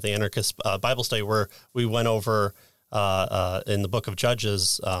on the Anarchist Bible study where we went over in the book of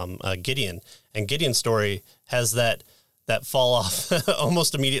Judges, Gideon. And Gideon's story has that fall off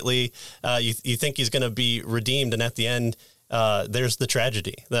almost immediately. You think he's going to be redeemed, and at the end, there's the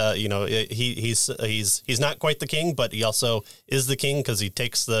tragedy. He's not quite the king, but he also is the king because he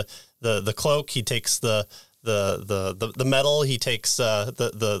takes the cloak, he takes the metal, he takes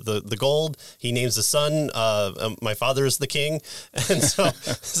the gold, he names the son my father is the king. And so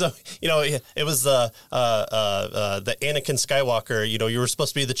it was the Anakin Skywalker, you were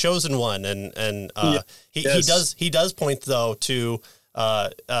supposed to be the chosen one, and he does point though to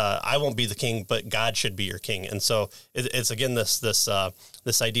I won't be the king, but God should be your king. And so it's again this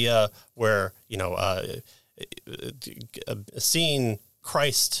idea where seeing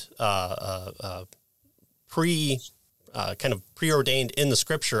Christ kind of preordained in the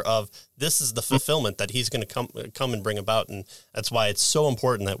scripture of this is the fulfillment that he's going to come and bring about. And that's why it's so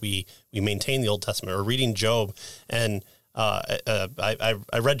important that we maintain the Old Testament. We're reading Job, and I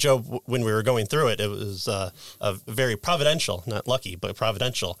read Job when we were going through it. It was a very providential, not lucky, but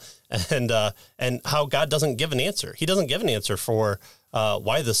providential, and how God doesn't give an answer. He doesn't give an answer for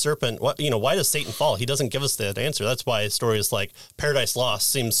why the serpent, why does Satan fall? He doesn't give us that answer. That's why stories like Paradise Lost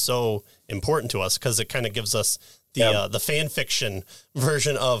seems so important to us, because it kind of gives us the fan fiction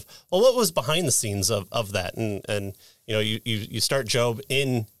version of, well, what was behind the scenes of that, and you start Job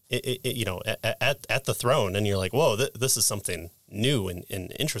in at the throne, and you're like, whoa, this is something new and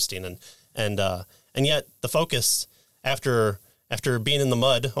interesting, and yet the focus after being in the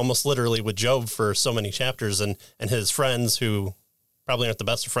mud, almost literally with Job for so many chapters, and his friends who probably aren't the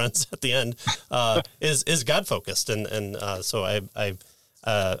best of friends at the end, is God focused, and so I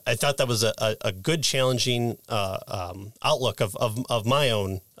thought that was a good challenging outlook of my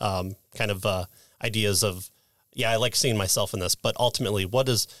own kind of ideas of, I like seeing myself in this, but ultimately,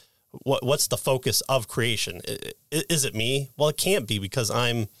 what's the focus of creation? Is it me? Well, it can't be, because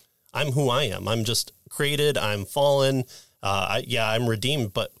I'm who I am. I'm just created. I'm fallen. I'm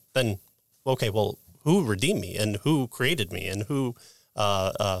redeemed. But then, okay, well, who redeemed me, and who created me, and who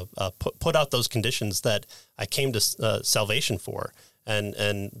put out those conditions that I came to salvation for?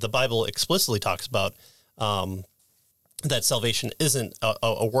 And the Bible explicitly talks about that salvation isn't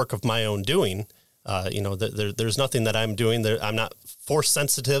a work of my own doing. There's nothing that I'm doing. I'm not force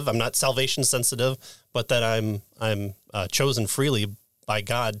sensitive. I'm not salvation sensitive, but that I'm chosen freely by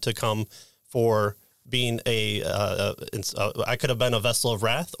God to come for being I could have been a vessel of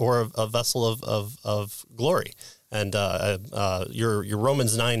wrath or a vessel of glory. And your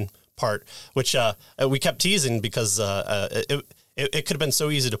Romans 9 part, which we kept teasing because it could have been so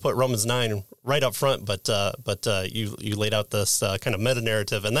easy to put Romans 9 right up front, but you laid out this kind of meta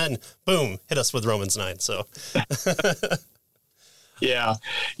narrative, and then boom, hit us with Romans 9. So, yeah,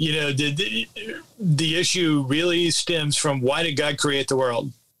 the issue really stems from, why did God create the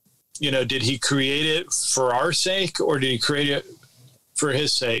world? Did He create it for our sake, or did He create it for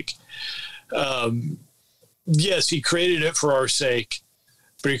His sake? Yes, He created it for our sake.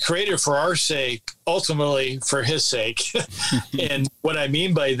 but he created for our sake, ultimately for his sake. And what I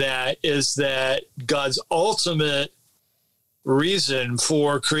mean by that is that God's ultimate reason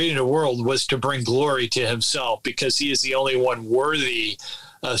for creating a world was to bring glory to himself, because he is the only one worthy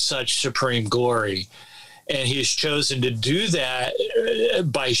of such supreme glory. And he has chosen to do that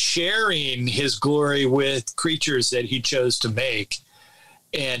by sharing his glory with creatures that he chose to make,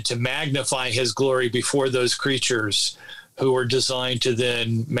 and to magnify his glory before those creatures who were designed to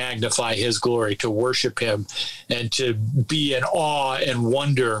then magnify his glory, to worship him, and to be in awe and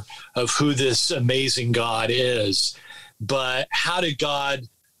wonder of who this amazing God is. But how did God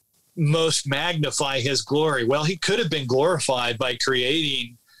most magnify his glory? Well, he could have been glorified by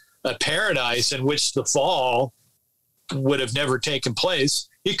creating a paradise in which the fall would have never taken place.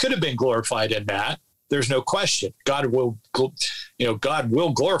 He could have been glorified in that. There's no question. God will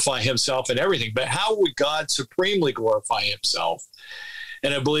glorify himself in everything. But how would God supremely glorify himself?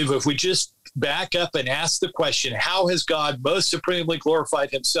 And I believe if we just back up and ask the question, how has God most supremely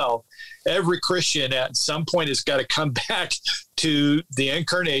glorified himself? Every Christian at some point has got to come back to the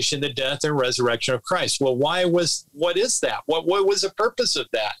incarnation, the death and resurrection of Christ. Well, what is that? What was the purpose of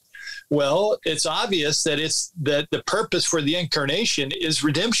that? Well, it's obvious that the purpose for the incarnation is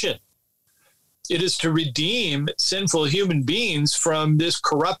redemption. It is to redeem sinful human beings from this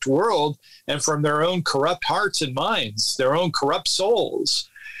corrupt world and from their own corrupt hearts and minds, their own corrupt souls.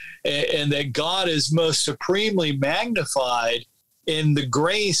 And that God is most supremely magnified in the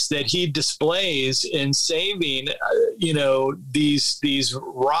grace that he displays in saving, these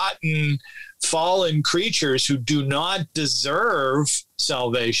rotten, fallen creatures who do not deserve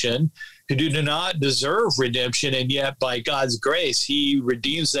salvation, who do not deserve redemption. And yet by God's grace, he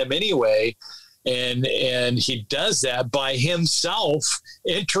redeems them anyway. And he does that by himself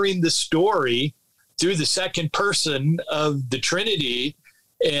entering the story through the second person of the Trinity,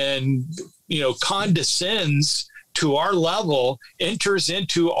 and, condescends to our level, enters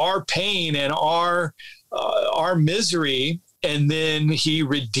into our pain and our misery. And then he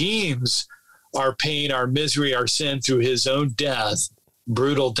redeems our pain, our misery, our sin through his own death,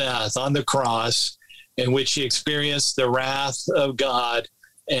 brutal death on the cross, in which he experienced the wrath of God,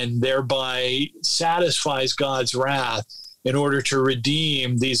 and thereby satisfies God's wrath in order to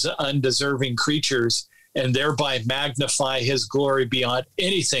redeem these undeserving creatures, and thereby magnify his glory beyond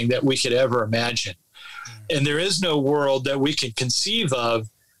anything that we could ever imagine. And there is no world that we can conceive of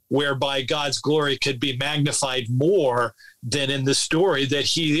whereby God's glory could be magnified more than in the story that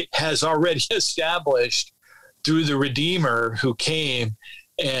he has already established through the Redeemer who came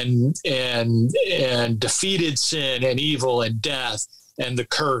and defeated sin and evil and death and the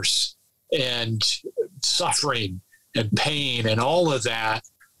curse and suffering and pain and all of that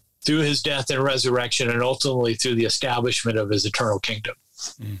through his death and resurrection, and ultimately through the establishment of his eternal kingdom.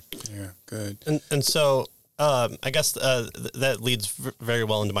 Yeah, good. And so I guess that leads very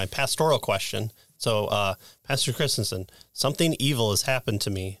well into my pastoral question. So, Pastor Christensen, something evil has happened to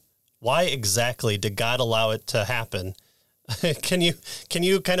me. Why exactly did God allow it to happen? Can you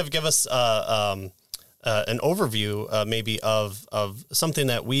kind of give us an overview maybe of something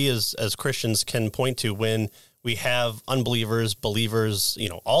that we as Christians can point to when we have unbelievers, believers,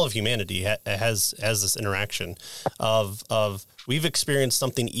 all of humanity has this interaction of we've experienced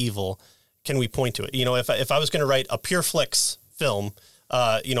something evil. Can we point to it? If I was going to write a Pure Flix film,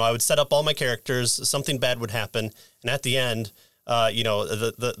 I would set up all my characters, something bad would happen, and at the end,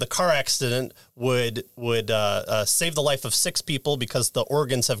 the car accident would save the life of 6 people because the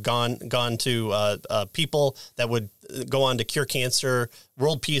organs have gone to people that would go on to cure cancer.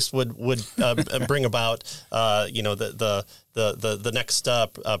 World peace would bring about the next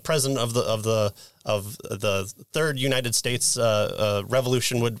president of the third United States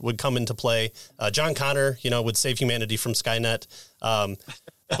revolution would come into play. John Connor would save humanity from Skynet.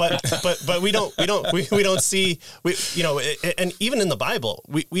 But we don't see, and even in the Bible,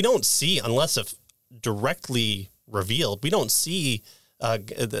 we don't see, unless if directly revealed, we don't see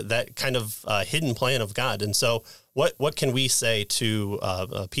that kind of hidden plan of God. And so what can we say to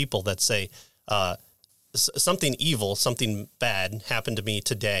people that say something evil, something bad happened to me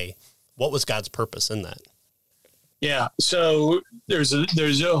today? What was God's purpose in that? Yeah. So there's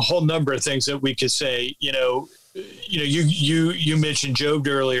a whole number of things that we could say. You mentioned Job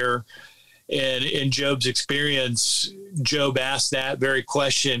earlier, and in Job's experience, Job asked that very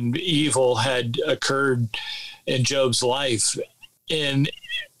question. Evil had occurred in Job's life in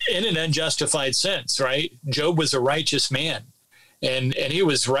an unjustified sense, right? Job was a righteous man, and he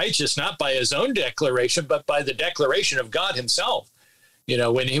was righteous not by his own declaration, but by the declaration of God himself.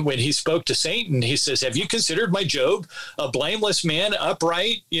 When he spoke to Satan, he says, "Have you considered my Job a blameless man,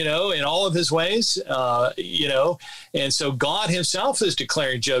 upright, in all of his ways?" And so God himself is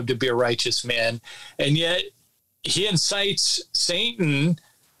declaring Job to be a righteous man. And yet he incites Satan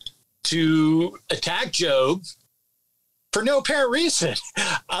to attack Job for no apparent reason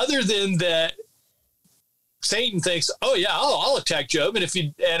other than that Satan thinks, "Oh yeah, I'll attack Job. And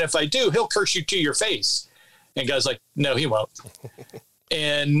if I do, he'll curse you to your face." And God's like, "No, he won't."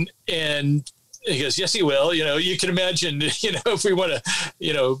 And he goes, "Yes, he will." You can imagine, if we want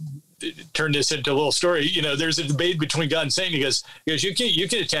to, turn this into a little story, there's a debate between God and Satan. He goes, you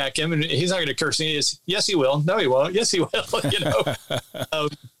can attack him and he's not going to curse me. He goes, "Yes, he will." "No, he won't." "Yes, he will."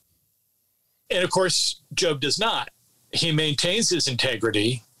 And of course, Job does not. He maintains his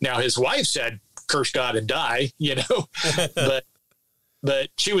integrity. Now, his wife said, "Curse God and die," but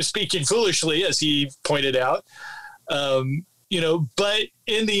she was speaking foolishly, as he pointed out. But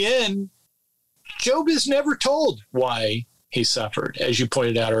in the end, Job is never told why he suffered, as you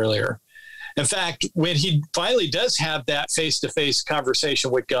pointed out earlier. In fact, when he finally does have that face-to-face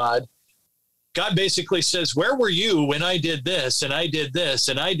conversation with God, God basically says, "Where were you when I did this, and I did this,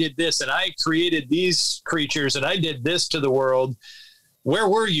 and I did this, and I created these creatures, and I did this to the world? Where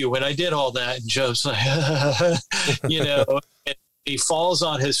were you when I did all that?" And Job's like, and he falls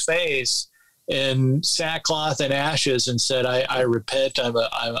on his face in sackcloth and ashes and said, I repent.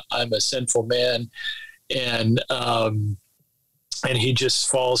 I'm a sinful man. And he just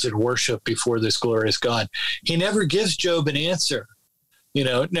falls in worship before this glorious God. He never gives Job an answer.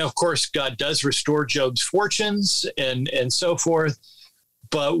 Now, of course, God does restore Job's fortunes and so forth.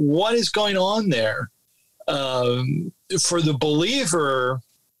 But what is going on there? For the believer,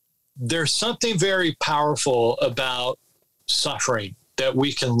 there's something very powerful about suffering that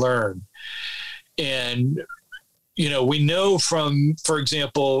we can learn. And, we know from, for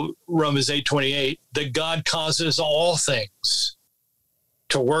example, Romans 8:28, that God causes all things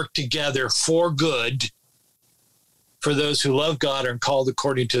to work together for good for those who love God and are called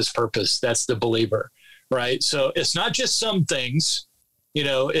according to his purpose. That's the believer, right? So it's not just some things,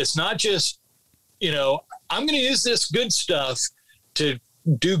 it's not just, I'm going to use this good stuff to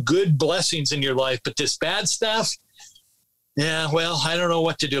do good blessings in your life, but this bad stuff, yeah, well, I don't know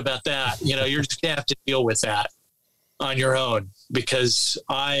what to do about that. You're just going to have to deal with that on your own, because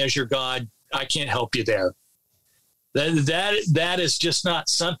I, as your God, I can't help you there. That is just not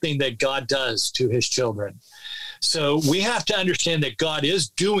something that God does to his children. So we have to understand that God is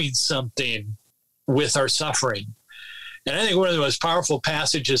doing something with our suffering. And I think one of the most powerful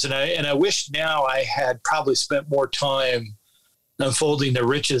passages, and I wish now I had probably spent more time unfolding the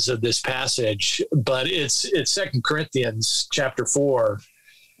riches of this passage, but it's 2 Corinthians chapter 4,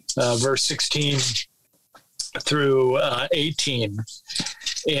 verse 16 through 18.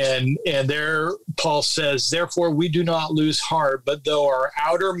 And there Paul says, "Therefore we do not lose heart, but though our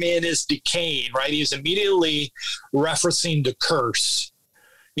outer man is decaying," right? He's immediately referencing the curse.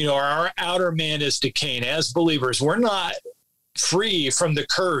 Our outer man is decaying. As believers, we're not free from the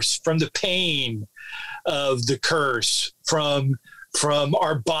curse, from the pain of the curse, from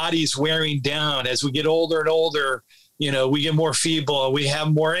our bodies wearing down. As we get older and older, we get more feeble, and we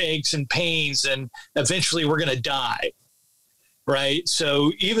have more aches and pains, and eventually we're going to die, right?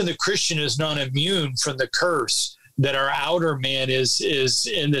 So even the Christian is not immune from the curse that our outer man is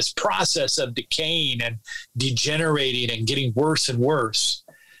in this process of decaying and degenerating and getting worse and worse.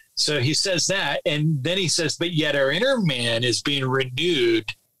 So he says that, and then he says, "But yet our inner man is being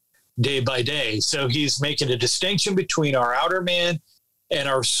renewed day by day." So he's making a distinction between our outer man and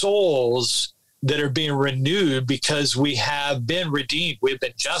our souls that are being renewed because we have been redeemed. We've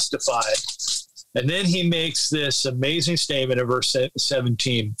been justified. And then he makes this amazing statement in verse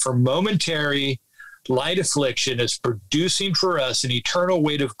 17, "For momentary light affliction is producing for us an eternal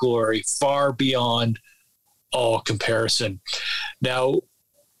weight of glory far beyond all comparison." Now,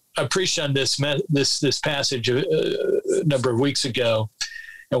 I preached on this passage a number of weeks ago.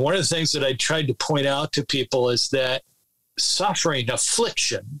 And one of the things that I tried to point out to people is that suffering,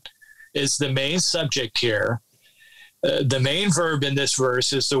 affliction, is the main subject here. The main verb in this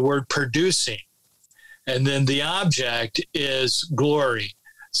verse is the word producing. And then the object is glory.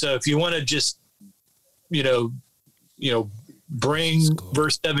 So if you want to just, bring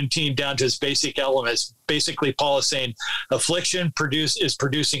verse 17 down to its basic elements, basically Paul is saying affliction is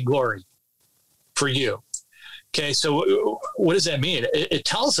producing glory for you. Okay, so what does that mean? It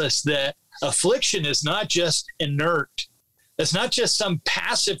tells us that affliction is not just inert. It's not just some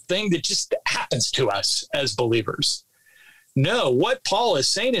passive thing that just happens to us as believers. No, what Paul is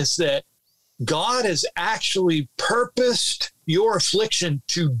saying is that God has actually purposed your affliction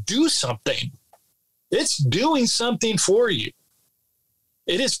to do something. It's doing something for you.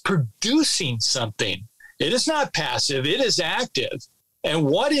 It is producing something. It is not passive. It is active. And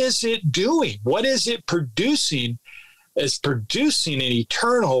what is it doing? What is it producing? It's producing an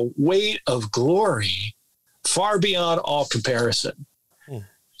eternal weight of glory far beyond all comparison.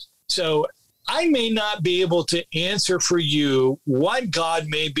 So I may not be able to answer for you what God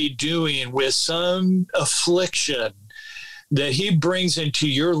may be doing with some affliction that he brings into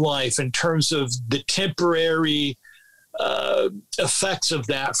your life in terms of the temporary effects of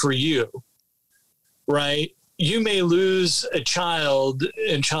that for you, right? You may lose a child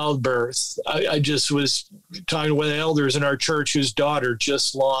in childbirth. I just was talking with elders in our church whose daughter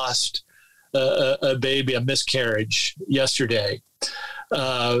just lost a baby, a miscarriage yesterday.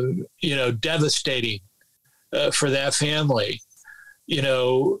 Devastating for that family.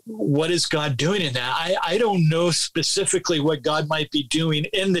 What is God doing in that? I don't know specifically what God might be doing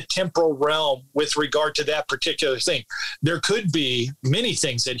in the temporal realm with regard to that particular thing. There could be many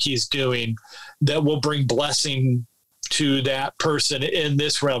things that he's doing that will bring blessing to that person in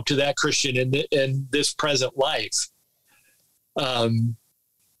this realm, to that Christian in this present life.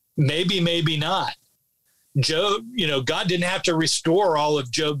 Maybe not. Job, God didn't have to restore all of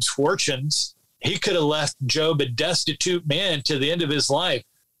Job's fortunes. He could have left Job a destitute man to the end of his life.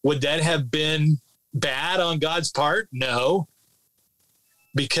 Would that have been bad on God's part? No.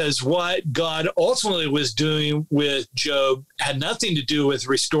 Because what God ultimately was doing with Job had nothing to do with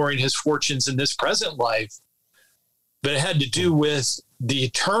restoring his fortunes in this present life, but it had to do with the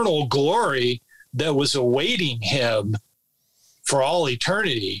eternal glory that was awaiting him for all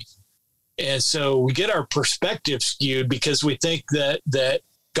eternity. And so we get our perspective skewed because we think that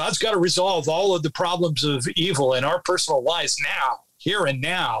God's got to resolve all of the problems of evil in our personal lives now, here and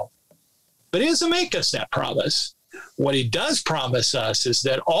now. But he doesn't make us that promise. What he does promise us is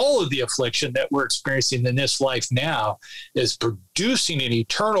that all of the affliction that we're experiencing in this life now is producing an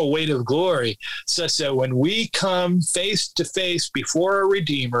eternal weight of glory, such that when we come face to face before our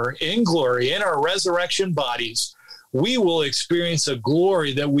Redeemer in glory, in our resurrection bodies, we will experience a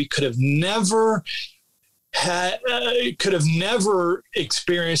glory that we could have never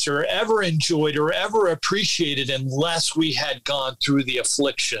experienced or ever enjoyed or ever appreciated unless we had gone through the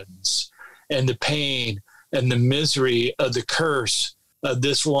afflictions and the pain and the misery of the curse of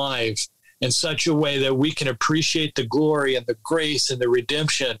this life in such a way that we can appreciate the glory and the grace and the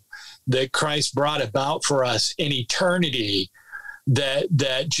redemption that Christ brought about for us in eternity,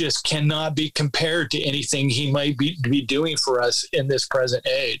 that just cannot be compared to anything he might be doing for us in this present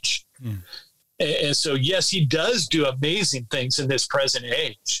age. And so, yes, he does do amazing things in this present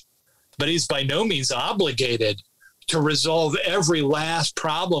age, but he's by no means obligated to resolve every last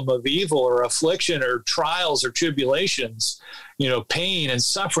problem of evil or affliction or trials or tribulations, pain and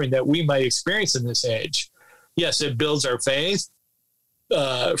suffering that we might experience in this age. Yes, it builds our faith,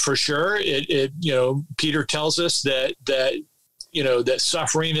 for sure. Peter tells us that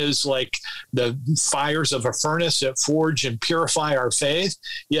suffering is like the fires of a furnace that forge and purify our faith.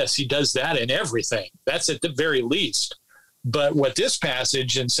 Yes, he does that in everything. That's at the very least. But what this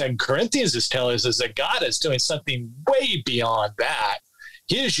passage in 2 Corinthians is telling us is that God is doing something way beyond that.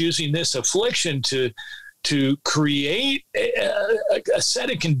 He is using this affliction to create a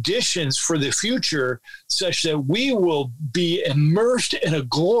set of conditions for the future such that we will be immersed in a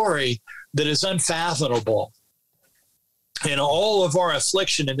glory that is unfathomable. And all of our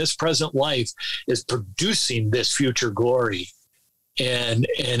affliction in this present life is producing this future glory. And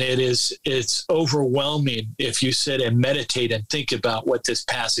it's overwhelming if you sit and meditate and think about what this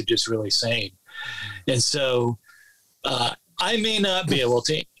passage is really saying. And so I may not be able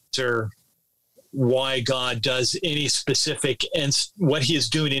to answer why God does any specific what he is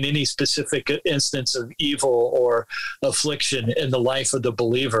doing in any specific instance of evil or affliction in the life of the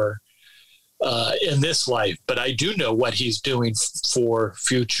believer. In this life, but I do know what he's doing for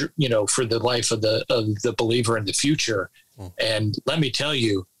future, for the life of the believer in the future. And let me tell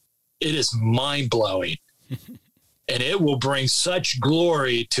you, it is mind blowing, and it will bring such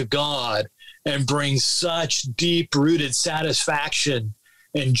glory to God and bring such deep rooted satisfaction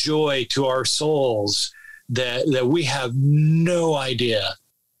and joy to our souls that we have no idea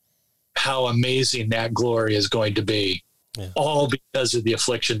how amazing that glory is going to be. Yeah. All because of the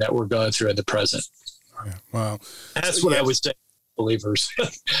affliction that we're going through in the present. Yeah, wow. That's what I would say, believers.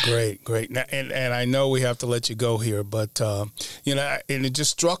 Great. Now, and I know we have to let you go here, but, and it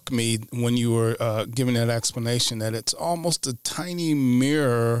just struck me when you were giving that explanation that it's almost a tiny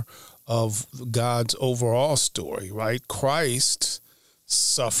mirror of God's overall story, right? Christ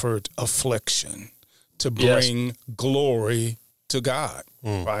suffered affliction to bring glory to God,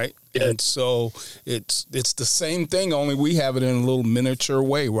 right? Yeah. And so it's the same thing, only we have it in a little miniature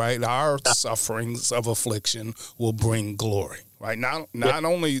way, right? Our sufferings of affliction will bring glory, right? Not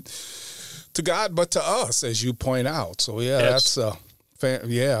only to God, but to us, as you point out. So, that's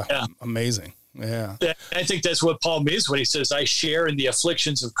amazing. Yeah. I think that's what Paul means when he says, I share in the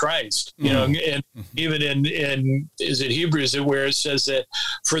afflictions of Christ, you know, and even in is it Hebrews where it says that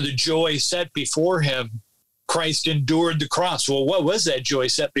for the joy set before him, Christ endured the cross. Well, what was that joy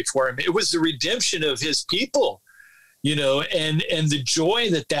set before him? It was the redemption of his people, you know, and the joy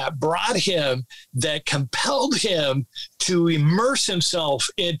that brought him, that compelled him to immerse himself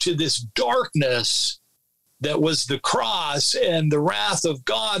into this darkness that was the cross and the wrath of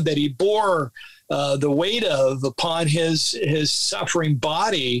God that he bore the weight of upon his suffering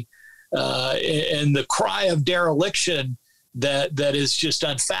body, and the cry of dereliction that is just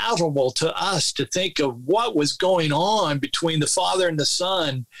unfathomable to us to think of what was going on between the Father and the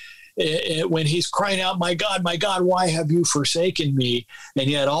Son when he's crying out, my God, why have you forsaken me? And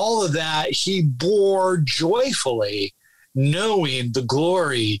yet all of that he bore joyfully, knowing the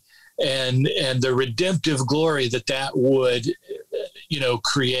glory and the redemptive glory that would, you know,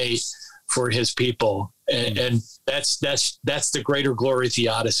 create for his people. And that's the greater glory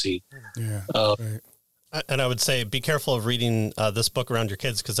theodicy. Yeah. Right. And I would say, be careful of reading this book around your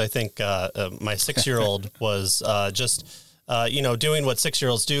kids, because I think my 6-year-old was just, you know, doing what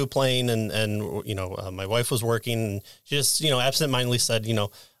 6-year-olds do, playing, and you know, my wife was working, and she just, you know, absentmindedly said, you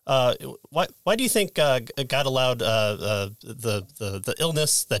know, why do you think God allowed the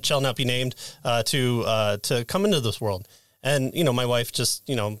illness that shall not be named to come into this world? And, you know, my wife just,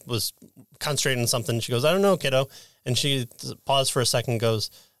 you know, was concentrating on something. She goes, I don't know, kiddo. And she paused for a second, goes,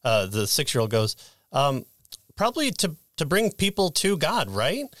 the 6-year-old goes, probably to bring people to God,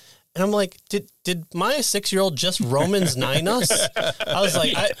 right? And I'm like, did my 6-year-old just Romans 9 us? I was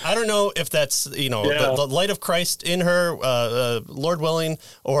like, I don't know if that's, you know, the light of Christ in her, Lord willing,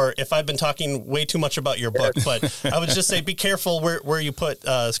 or if I've been talking way too much about your book. But I would just say, be careful where you put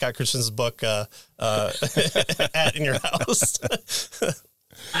Scott Christensen's book at in your house.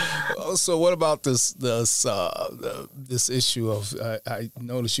 So what about this issue of, I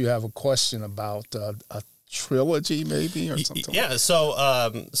noticed you have a question about a trilogy maybe or something? Yeah.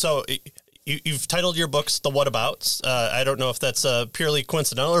 So you've titled your books The Whatabouts. I don't know if that's purely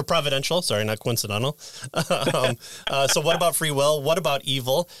coincidental or providential. Sorry, not coincidental. So what about free will? What about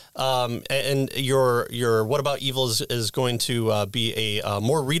evil? And your What About Evil is going to be a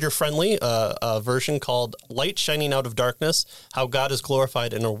more reader-friendly version called Light Shining Out of Darkness, How God is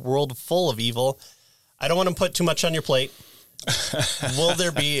Glorified in a World Full of Evil. I don't want to put too much on your plate. Will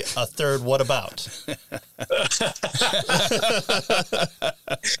there be a third What About?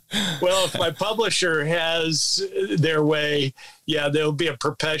 Well, if my publisher has their way, yeah, there'll be a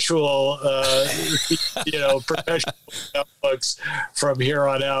perpetual, perpetual books from here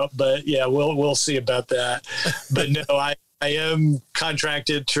on out. But yeah, we'll see about that. But no, I am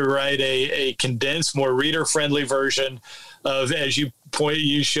contracted to write a condensed, more reader-friendly version of, as you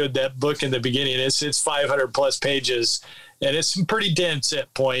showed that book in the beginning. It's 500 plus pages. And it's pretty dense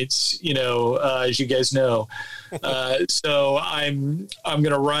at points, you know, as you guys know. So I'm going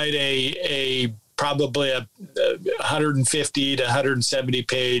to write a probably a 150 to 170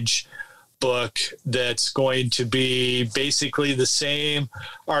 page book that's going to be basically the same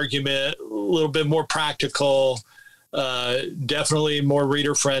argument, a little bit more practical, definitely more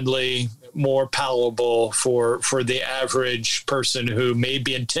reader friendly, more palatable for the average person who may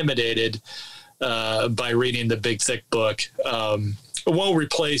be intimidated by reading the big, thick book. It won't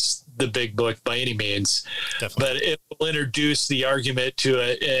replace the big book by any means, definitely, but it will introduce the argument to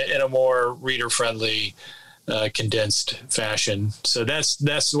it in a more reader-friendly, condensed fashion. So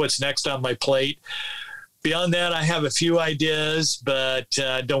that's what's next on my plate. Beyond that, I have a few ideas, but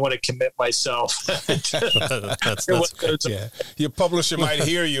don't want to commit myself. that's yeah. Your publisher might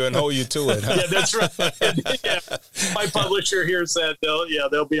hear you and hold you to it. Huh? Yeah, that's right. Yeah. My publisher hears that,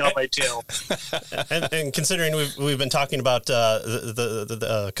 they'll be on my tail. And considering we've been talking about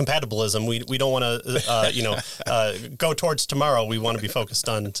the compatibilism, we don't want to go towards tomorrow. We want to be focused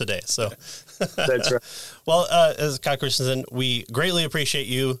on today. So that's right. Well, as Scott Christensen, we greatly appreciate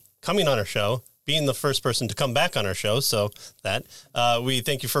you coming on our show. being the first person to come back on our show. So that we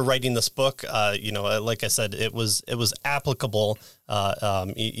thank you for writing this book. Like I said, it was applicable.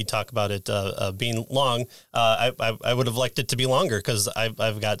 You talk about it being long. I would have liked it to be longer because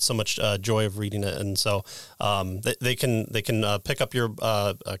I've got so much joy of reading it, and so they can pick up your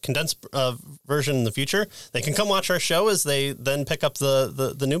condensed version in the future. They can come watch our show as they then pick up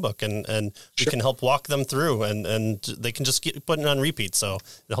the new book, and we can help walk them through, and they can just keep putting it on repeat. So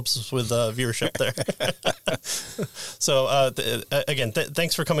it helps us with viewership there. So again,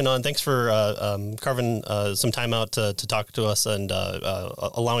 thanks for coming on. Thanks for carving some time out to talk to us and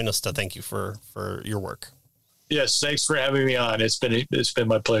allowing us to thank you for your work. Yes, thanks for having me on. It's been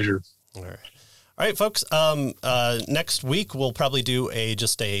my pleasure. All right, folks. Next week we'll probably do a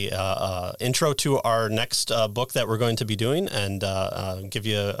intro to our next book that we're going to be doing, and give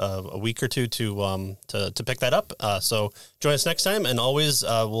you a week or two to pick that up. So join us next time, and always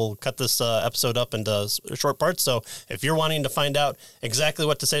we'll cut this episode up into short parts. So if you're wanting to find out exactly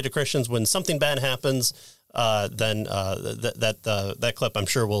what to say to Christians when something bad happens, then that clip I'm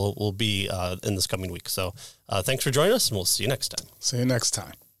sure will be in this coming week. So thanks for joining us, and we'll see you next time. See you next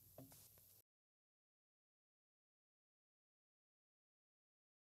time.